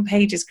landing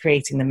pages,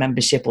 creating the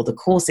membership or the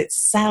course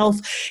itself,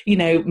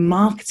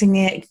 marketing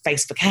it,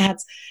 Facebook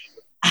ads.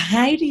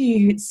 How do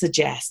you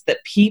suggest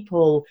that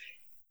people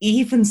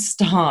even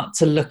start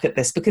to look at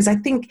this? Because I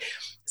think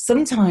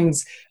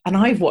sometimes, and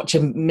I've watched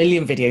a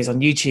million videos on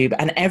YouTube,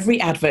 and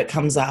every advert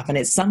comes up and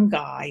it's some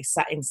guy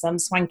sat in some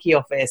swanky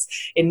office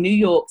in New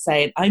York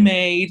saying, I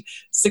made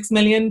 £6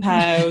 million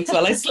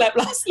while I slept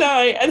last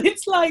night. And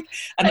it's like,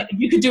 and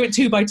you could do it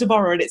too by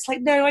tomorrow. And it's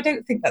like, no, I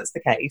don't think that's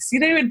the case,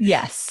 And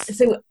yes.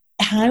 So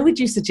how would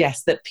you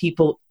suggest that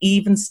people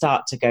even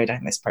start to go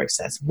down this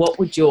process? What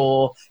would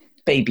your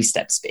baby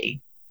steps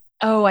be?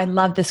 Oh, I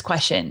love this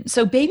question.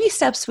 So baby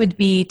steps would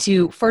be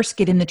to first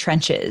get in the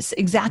trenches,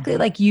 exactly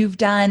like you've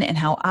done and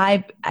how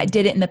I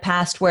did it in the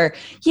past, where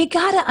you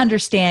got to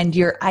understand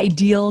your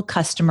ideal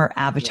customer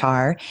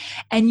avatar.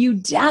 And you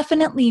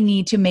definitely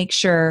need to make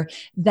sure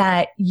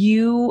that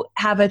you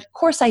have a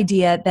course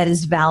idea that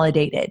is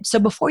validated. So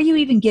before you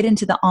even get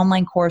into the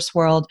online course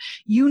world,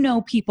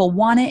 people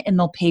want it and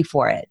they'll pay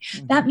for it.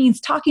 That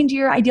means talking to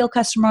your ideal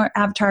customer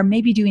avatar,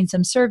 maybe doing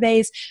some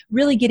surveys,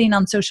 really getting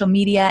on social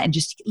media and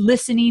just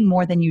listening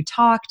more than you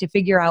talk to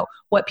figure out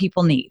what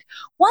people need.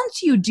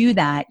 Once you do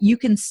that, you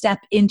can step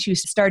into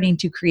starting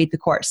to create the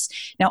course.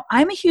 Now,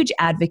 I'm a huge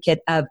advocate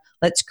of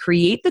let's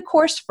create the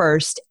course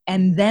first,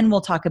 and then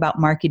we'll talk about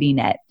marketing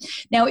it.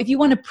 Now, if you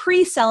want to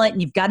pre-sell it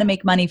and you've got to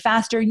make money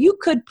faster, you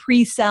could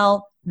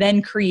pre-sell,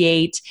 then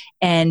create,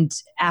 and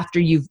after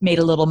you've made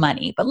a little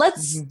money. But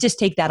let's just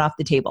take that off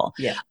the table.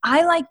 Yeah.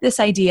 I like this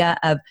idea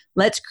of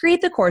let's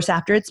create the course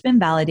after it's been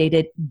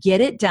validated, get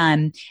it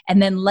done,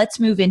 and then let's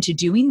move into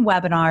doing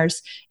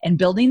webinars and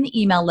building the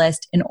email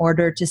list in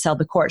order to sell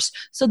the course.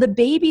 So the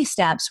baby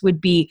steps would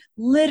be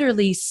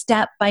literally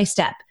step by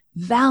step.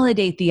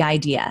 validate the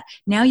idea.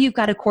 Now you've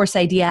got a course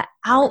idea,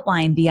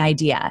 outline the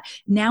idea.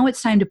 Now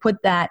it's time to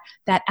put that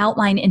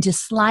outline into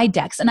slide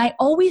decks. And I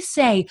always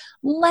say,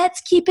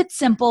 let's keep it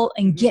simple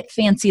and get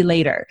fancy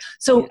later.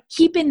 So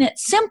keeping it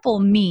simple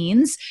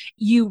means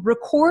you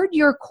record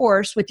your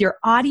course with your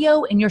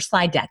audio and your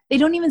slide deck. They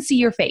don't even see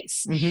your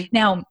face.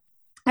 Now,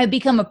 I've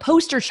become a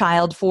poster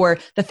child for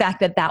the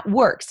fact that that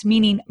works,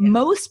 meaning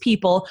most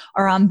people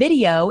are on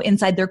video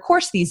inside their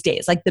course these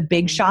days, like the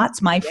big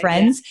shots, my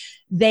friends,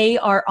 they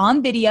are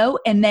on video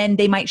and then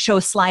they might show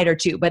a slide or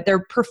two, but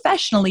they're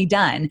professionally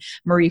done.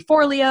 Marie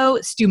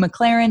Forleo, Stu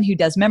McLaren, who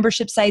does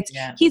membership sites,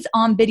 he's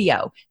on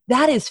video.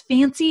 That is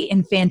fancy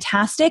and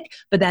fantastic,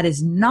 but that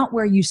is not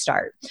where you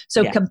start.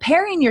 So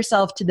comparing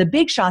yourself to the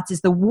big shots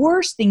is the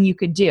worst thing you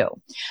could do.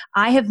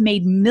 I have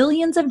made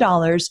millions of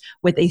dollars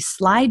with a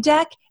slide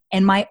deck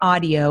and my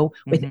audio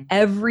with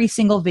every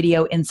single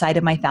video inside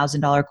of my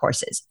 $1,000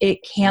 courses. It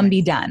can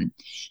be done.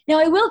 Now,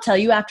 I will tell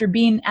you, after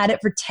being at it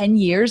for 10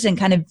 years and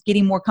kind of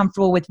getting more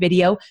comfortable with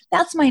video,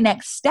 that's my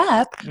next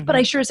step, but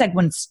I sure as heck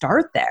wouldn't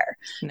start there.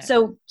 No.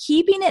 So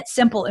keeping it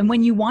simple. And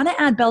when you want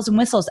to add bells and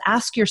whistles,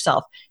 ask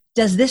yourself,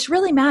 does this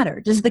really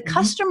matter? Does the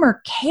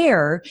customer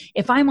care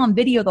if I'm on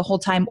video the whole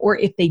time or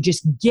if they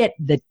just get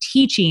the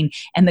teaching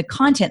and the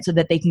content so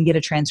that they can get a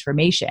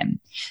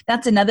transformation?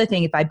 That's another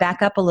thing. If I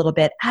back up a little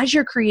bit, as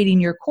you're creating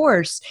your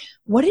course,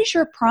 what is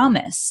your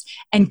promise?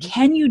 And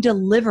can you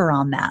deliver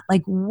on that?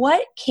 Like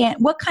what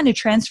kind of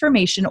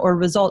transformation or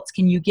results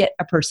can you get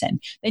a person?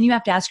 Then you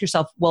have to ask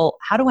yourself, well,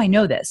 how do I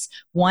know this?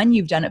 One,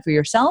 you've done it for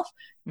yourself.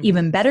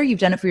 Even better, you've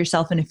done it for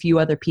yourself and a few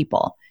other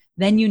people.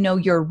 Then you know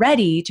you're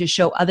ready to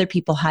show other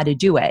people how to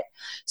do it.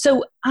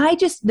 So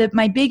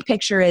my big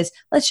picture is,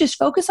 let's just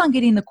focus on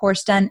getting the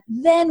course done.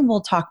 Then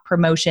we'll talk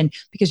promotion,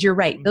 because you're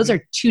right. Those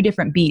are two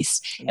different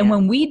beasts. And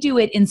when we do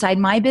it inside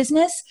my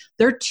business,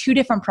 they're two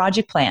different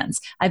project plans.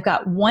 I've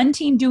got one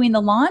team doing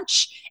the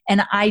launch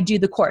and I do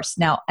the course.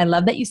 Now, I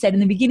love that you said in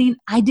the beginning,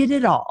 I did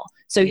it all.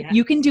 So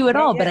you can do it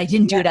all, but I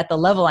didn't do it at the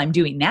level I'm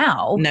doing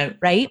now. No.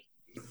 Right?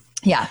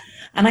 Yeah.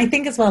 And I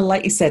think as well,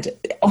 like you said,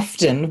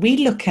 often we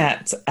look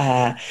at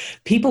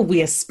people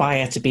we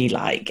aspire to be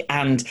like,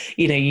 and,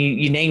 you know,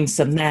 you named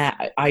some there.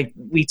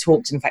 We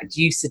talked, in fact,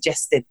 you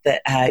suggested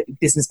that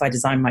Business by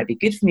Design might be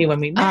good for me when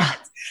we met.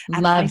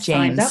 And love I James.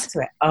 signed up to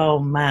it. Oh,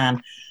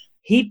 man.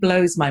 He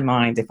blows my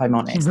mind, if I'm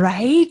honest.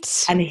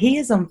 Right. And he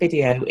is on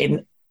video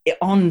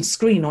on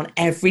screen on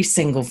every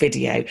single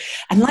video.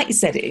 And like you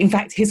said, in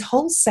fact, his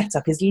whole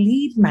setup, his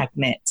lead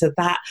magnet to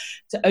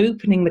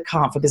opening the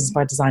cart for Business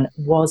by Design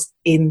was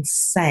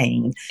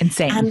insane.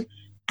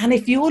 And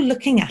if you're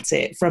looking at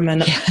it from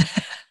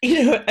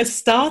a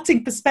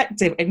starting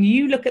perspective, and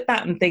you look at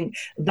that and think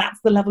that's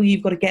the level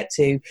you've got to get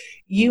to,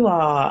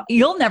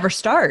 you'll never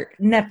start.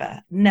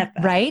 Never.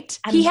 Right?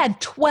 And he had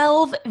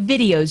 12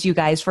 videos, you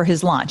guys, for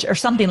his launch or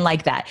something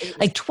like that.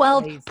 Like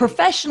 12 crazy.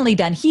 Professionally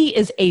done. He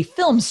is a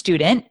film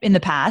student in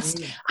the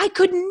past. I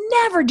could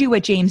never do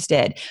what James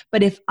did.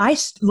 But if I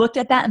looked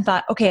at that and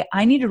thought, okay,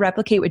 I need to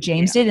replicate what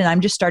James did and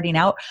I'm just starting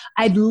out,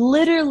 I'd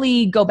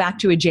literally go back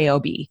to a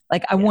JOB.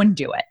 Like I wouldn't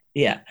do it.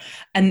 Yeah.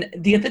 And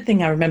the other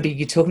thing I remember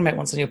you talking about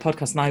once on your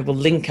podcast, and I will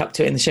link up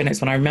to it in the show notes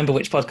when I remember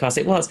which podcast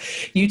it was,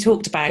 you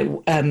talked about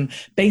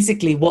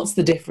basically what's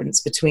the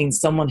difference between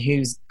someone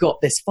who's got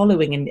this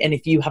following and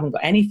if you haven't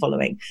got any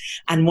following.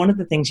 And one of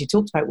the things you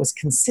talked about was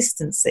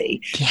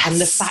consistency and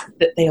the fact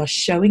that they are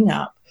showing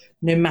up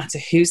no matter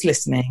who's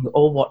listening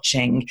or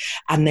watching,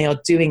 and they are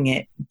doing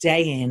it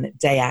day in,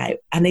 day out.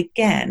 And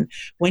again,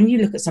 when you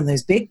look at some of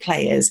those big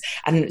players,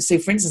 and so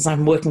for instance,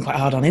 I'm working quite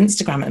hard on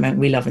Instagram at the moment.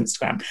 We love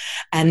Instagram.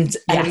 And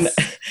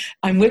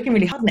I'm working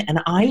really hard on it. And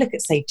I look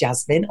at, say,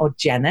 Jasmine or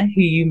Jenna,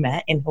 who you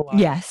met in Hawaii.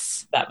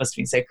 Yes. That must have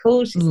been so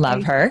cool.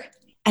 Love her.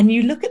 And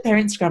you look at their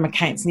Instagram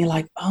accounts and you're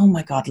like, oh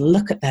my God,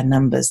 look at their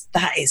numbers.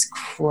 That is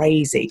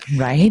crazy.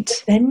 Right.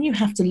 But then you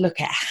have to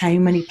look at how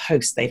many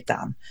posts they've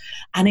done.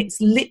 And it's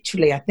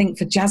literally, I think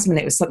for Jasmine,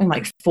 it was something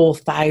like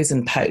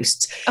 4,000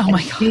 posts. Oh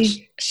my gosh.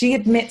 She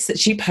admits that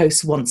she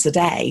posts once a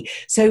day.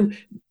 So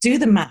do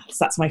the maths.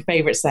 That's my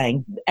favorite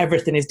saying.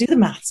 Everything is do the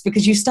maths,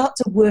 because you start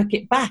to work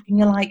it back and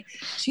you're like,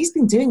 she's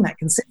been doing that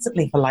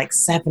consistently for like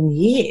 7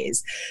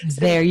 years.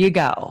 There you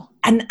go.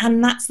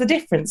 And that's the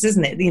difference,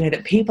 isn't it? You know,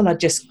 that people are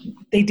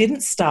they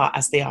didn't start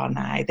as they are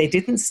now. They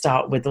didn't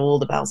start with all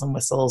the bells and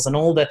whistles and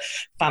all the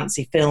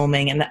fancy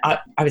filming. And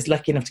I was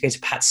lucky enough to go to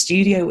Pat's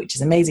studio, which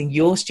is amazing.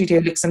 Your studio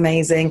looks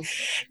amazing.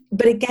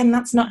 But again,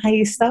 that's not how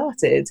you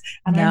started.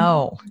 And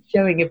no. I'm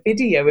showing a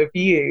video of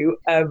you,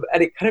 and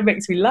it kind of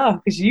makes me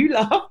laugh because you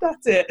laughed at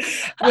it.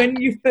 When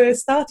you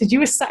first started, you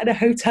were sat in a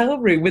hotel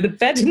room with a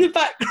bed in the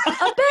background.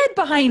 A bed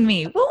behind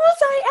me. What was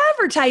I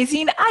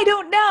advertising? I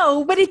don't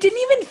know, but it didn't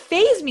even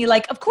faze me.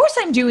 Like, of course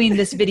I'm doing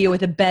this video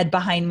with a bed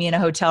behind me in a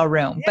hotel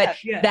room, but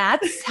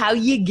that's how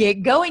you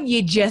get going.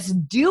 You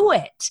just do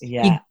it.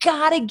 Yeah. You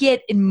gotta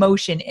get in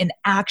motion, in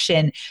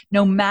action,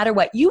 no matter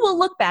what. You will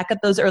look back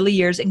at those early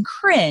years and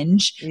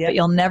cringe, but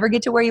you'll never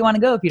get to where you want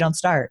to go if you don't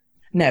start.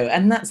 No,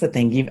 and that's the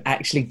thing. You've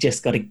actually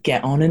just got to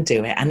get on and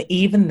do it. And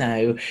even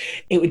though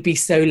it would be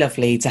so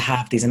lovely to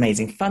have these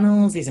amazing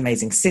funnels, these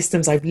amazing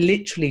systems, I've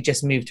literally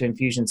just moved to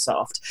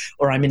Infusionsoft,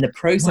 or I'm in the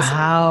process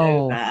of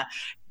moving over.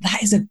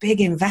 That is a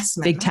big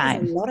investment. Big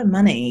time. A lot of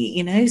money,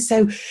 you know?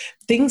 So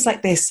things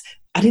like this,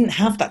 I didn't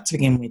have that to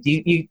begin with.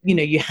 You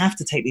know, you have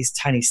to take these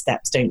tiny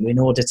steps, don't you, in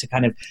order to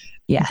kind of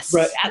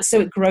grow. So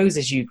it grows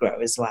as you grow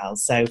as well.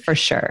 So for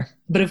sure.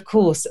 But of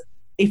course,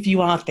 if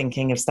you are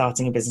thinking of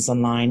starting a business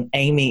online,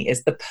 Amy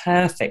is the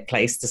perfect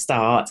place to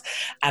start,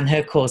 and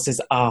her courses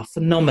are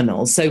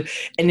phenomenal. So,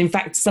 and in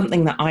fact,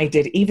 something that I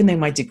did, even though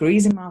my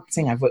degree's in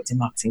marketing, I've worked in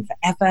marketing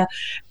forever,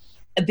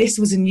 this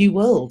was a new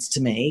world to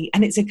me,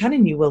 and it's a kind of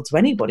new world to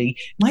anybody.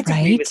 My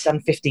degree was done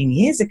 15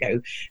 years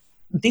ago.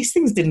 These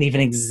things didn't even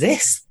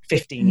exist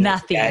 15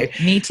 years ago.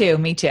 Me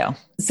too.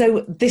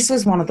 So this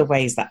was one of the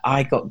ways that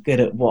I got good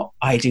at what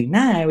I do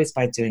now, is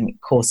by doing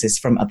courses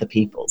from other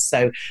people.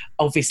 So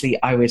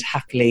obviously I would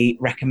happily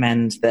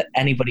recommend that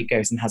anybody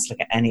goes and has a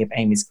look at any of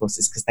Amy's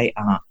courses, because they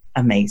are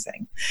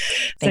amazing.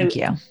 Thank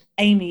you.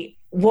 Amy,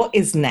 what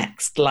is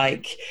next?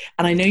 And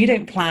I know you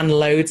don't plan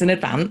loads in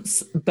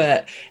advance,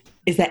 but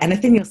is there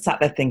anything you're sat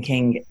there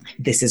thinking,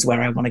 this is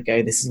where I want to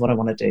go, this is what I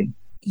want to do?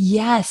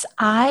 Yes,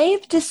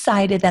 I've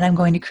decided that I'm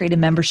going to create a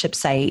membership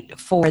site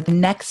for the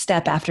next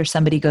step after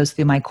somebody goes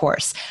through my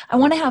course. I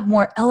want to have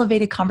more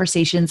elevated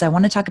conversations. I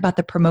want to talk about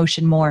the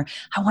promotion more.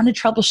 I want to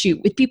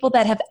troubleshoot with people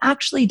that have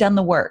actually done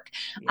the work.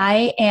 Yeah.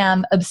 I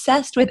am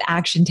obsessed with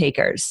action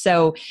takers.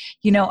 So,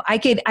 you know, I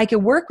could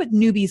work with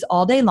newbies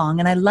all day long,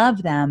 and I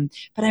love them,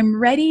 but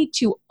I'm ready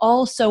to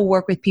also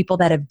work with people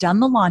that have done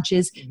the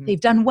launches. Mm-hmm.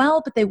 They've done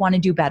well, but they want to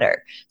do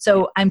better.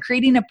 So I'm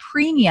creating a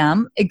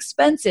premium,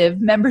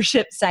 expensive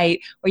membership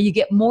site where you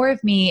get more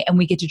of me and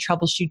we get to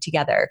troubleshoot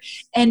together.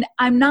 And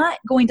I'm not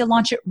going to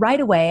launch it right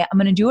away. I'm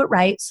going to do it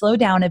right, slow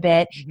down a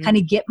bit, kind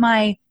of get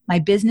my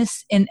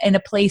business in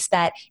a place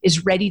that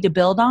is ready to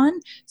build on.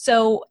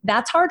 So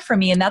that's hard for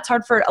me. And that's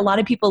hard for a lot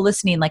of people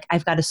listening. Like,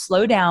 I've got to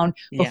slow down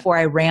before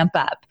I ramp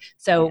up.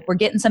 So we're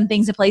getting some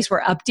things in place.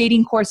 We're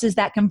updating courses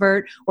that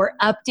convert. We're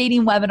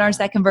updating webinars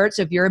that convert.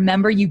 So if you're a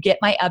member, you get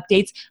my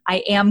updates.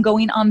 I am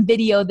going on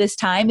video this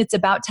time. It's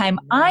about time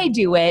I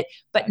do it,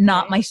 but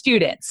not my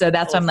students. So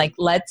that's why I'm like,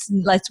 let's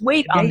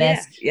wait on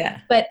this. Yeah.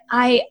 But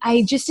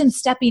I just am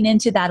stepping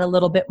into that a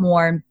little bit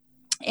more.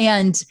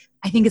 And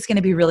I think it's going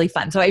to be really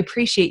fun. So I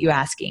appreciate you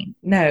asking.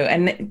 No,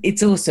 and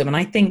it's awesome. And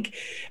I think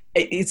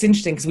it's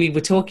interesting, because we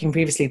were talking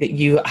previously that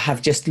you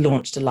have just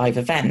launched a live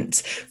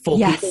event for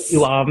people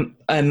who are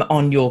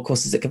on your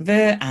courses at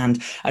Convert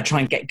and are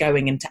trying to get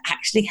going, and to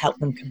actually help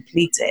them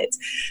complete it.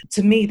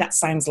 To me, that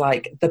sounds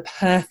like the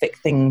perfect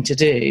thing to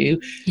do.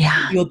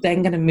 Yeah. You're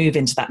then going to move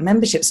into that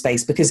membership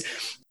space, because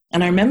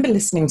and I remember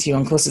listening to you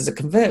on Courses at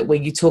Convert,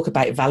 where you talk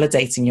about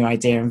validating your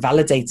idea and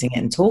validating it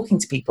and talking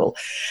to people.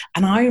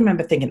 And I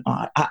remember thinking,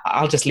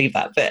 I'll just leave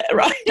that bit,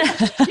 right?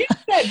 You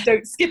said,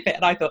 don't skip it.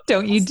 And I thought,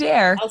 don't you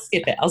dare. I'll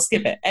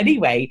skip it.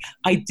 Anyway,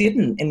 I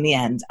didn't in the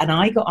end. And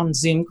I got on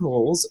Zoom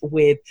calls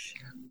with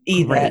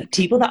either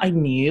people that I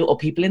knew or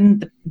people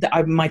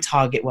that my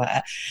target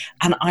were.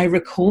 And I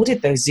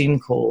recorded those Zoom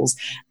calls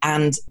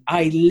and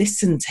I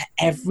listened to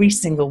every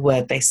single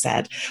word they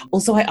said.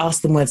 Also, I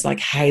asked them words like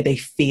how they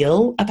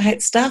feel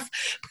about stuff,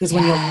 because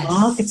when you're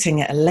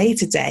marketing at a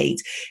later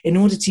date, in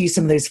order to use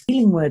some of those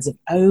feeling words of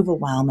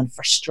overwhelm and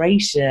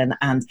frustration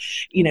and,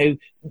 you know,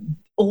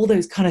 all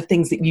those kind of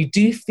things that you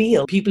do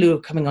feel, people who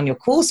are coming on your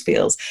course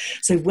feels.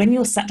 So when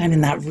you're sat down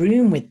in that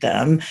room with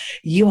them,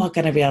 you are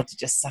going to be able to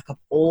just suck up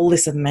all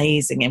this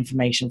amazing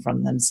information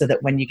from them, so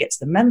that when you get to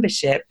the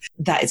membership,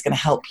 that is going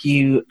to help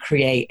you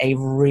create a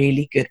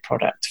really good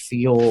product for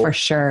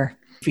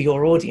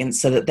your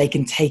audience, so that they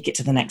can take it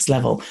to the next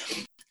level.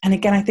 And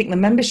again, I think the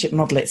membership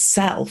model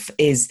itself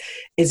is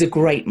a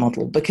great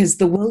model, because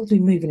the world we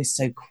move in is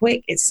so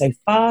quick, it's so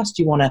fast.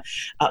 You want to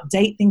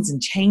update things and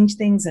change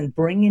things and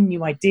bring in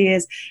new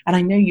ideas. And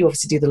I know you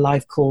obviously do the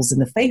live calls in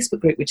the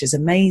Facebook group, which is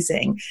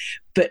amazing.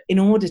 But in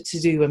order to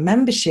do a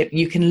membership,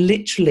 you can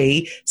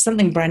literally,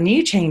 something brand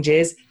new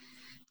changes,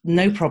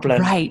 no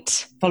problem.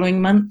 Right.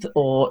 Following month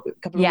or a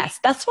couple of weeks.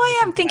 That's why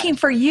I'm thinking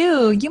for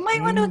you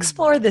might want to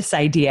explore this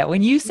idea.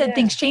 When you said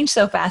things change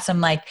so fast, I'm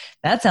like,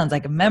 that sounds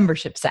like a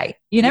membership site.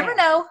 You never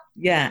know.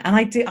 Yeah.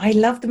 And I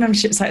love the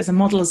membership site as a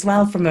model as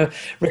well, from a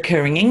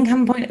recurring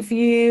income point of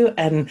view.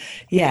 And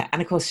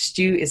and of course,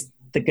 Stu is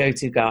the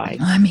go-to guy.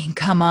 I mean,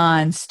 come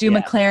on, Stu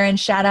McLaren,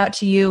 shout out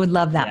to you.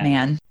 Love that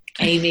man.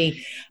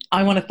 Amy,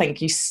 I want to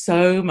thank you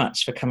so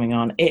much for coming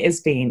on. It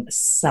has been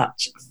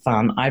such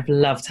fun. I've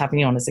loved having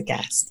you on as a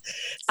guest.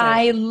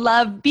 I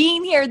love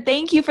being here.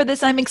 Thank you for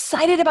this. I'm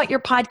excited about your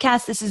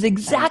podcast. This is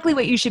exactly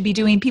what you should be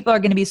doing. People are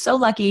going to be so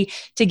lucky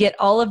to get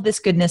all of this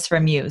goodness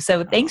from you.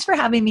 So thanks for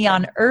having me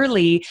on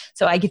early,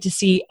 so I get to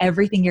see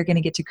everything you're going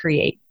to get to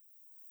create.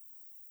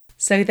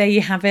 So there you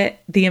have it,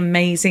 the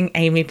amazing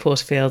Amy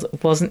Porterfield.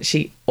 Wasn't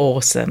she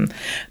awesome?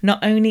 Not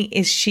only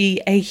is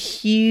she a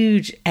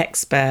huge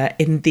expert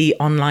in the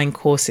online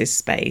courses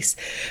space,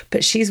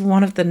 but she's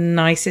one of the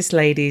nicest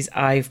ladies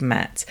I've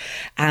met.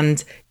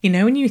 And you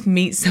know, when you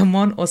meet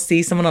someone or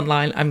see someone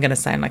online, I'm going to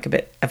sound like a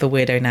bit of a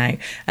weirdo now,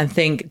 and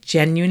think,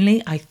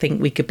 genuinely, I think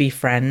we could be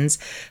friends.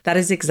 That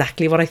is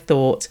exactly what I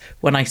thought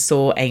when I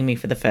saw Amy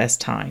for the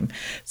first time.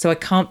 So I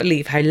can't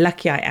believe how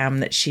lucky I am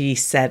that she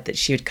said that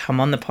she would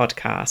come on the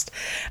podcast.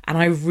 And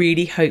I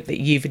really hope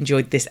that you've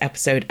enjoyed this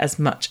episode as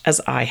much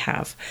as I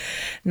have.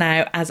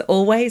 Now, as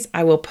always,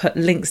 I will put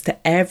links to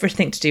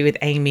everything to do with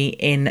Amy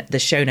in the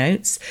show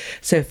notes.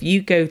 So if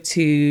you go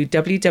to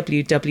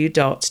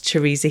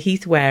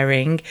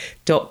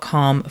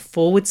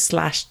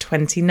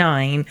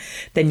www.teresaheathwaring.com/29,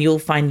 then you'll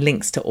find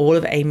links to all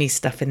of Amy's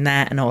stuff in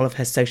there and all of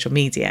her social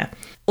media.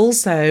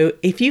 Also,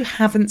 if you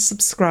haven't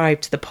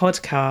subscribed to the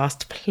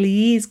podcast,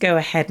 please go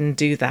ahead and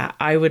do that.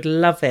 I would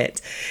love it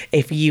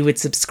if you would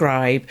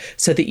subscribe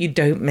so that you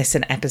don't miss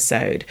an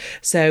episode.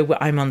 So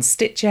I'm on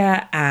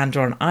Stitcher and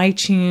on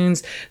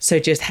iTunes. So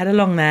just head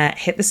along there,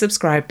 hit the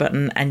subscribe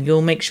button, and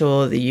you'll make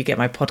sure that you get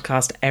my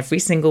podcast every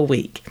single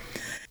week.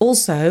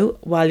 Also,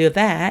 while you're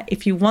there,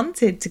 if you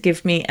wanted to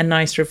give me a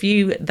nice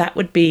review, that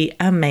would be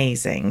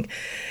amazing.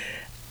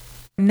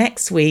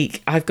 Next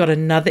week, I've got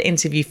another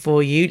interview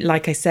for you.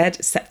 Like I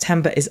said,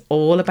 September is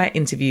all about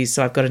interviews.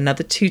 So I've got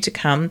another 2 to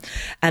come.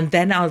 And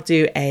then I'll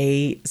do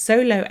a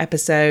solo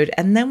episode,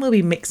 and then we'll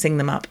be mixing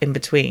them up in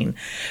between.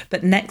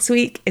 But next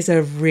week is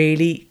a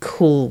really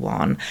cool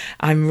one.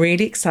 I'm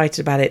really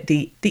excited about it.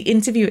 The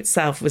interview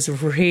itself was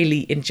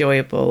really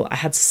enjoyable. I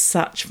had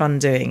such fun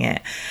doing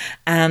it.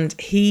 And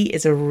he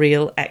is a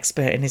real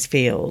expert in his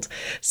field.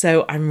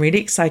 So I'm really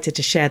excited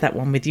to share that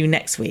one with you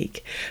next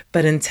week.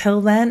 But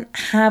until then,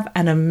 have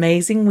an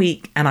amazing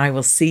week, and I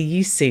will see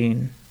you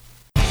soon.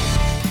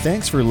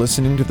 Thanks for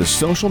listening to the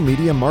Social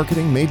Media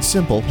Marketing Made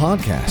Simple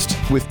podcast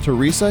with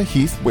Teresa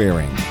Heath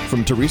Waring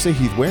from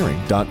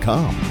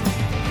teresaheathwaring.com.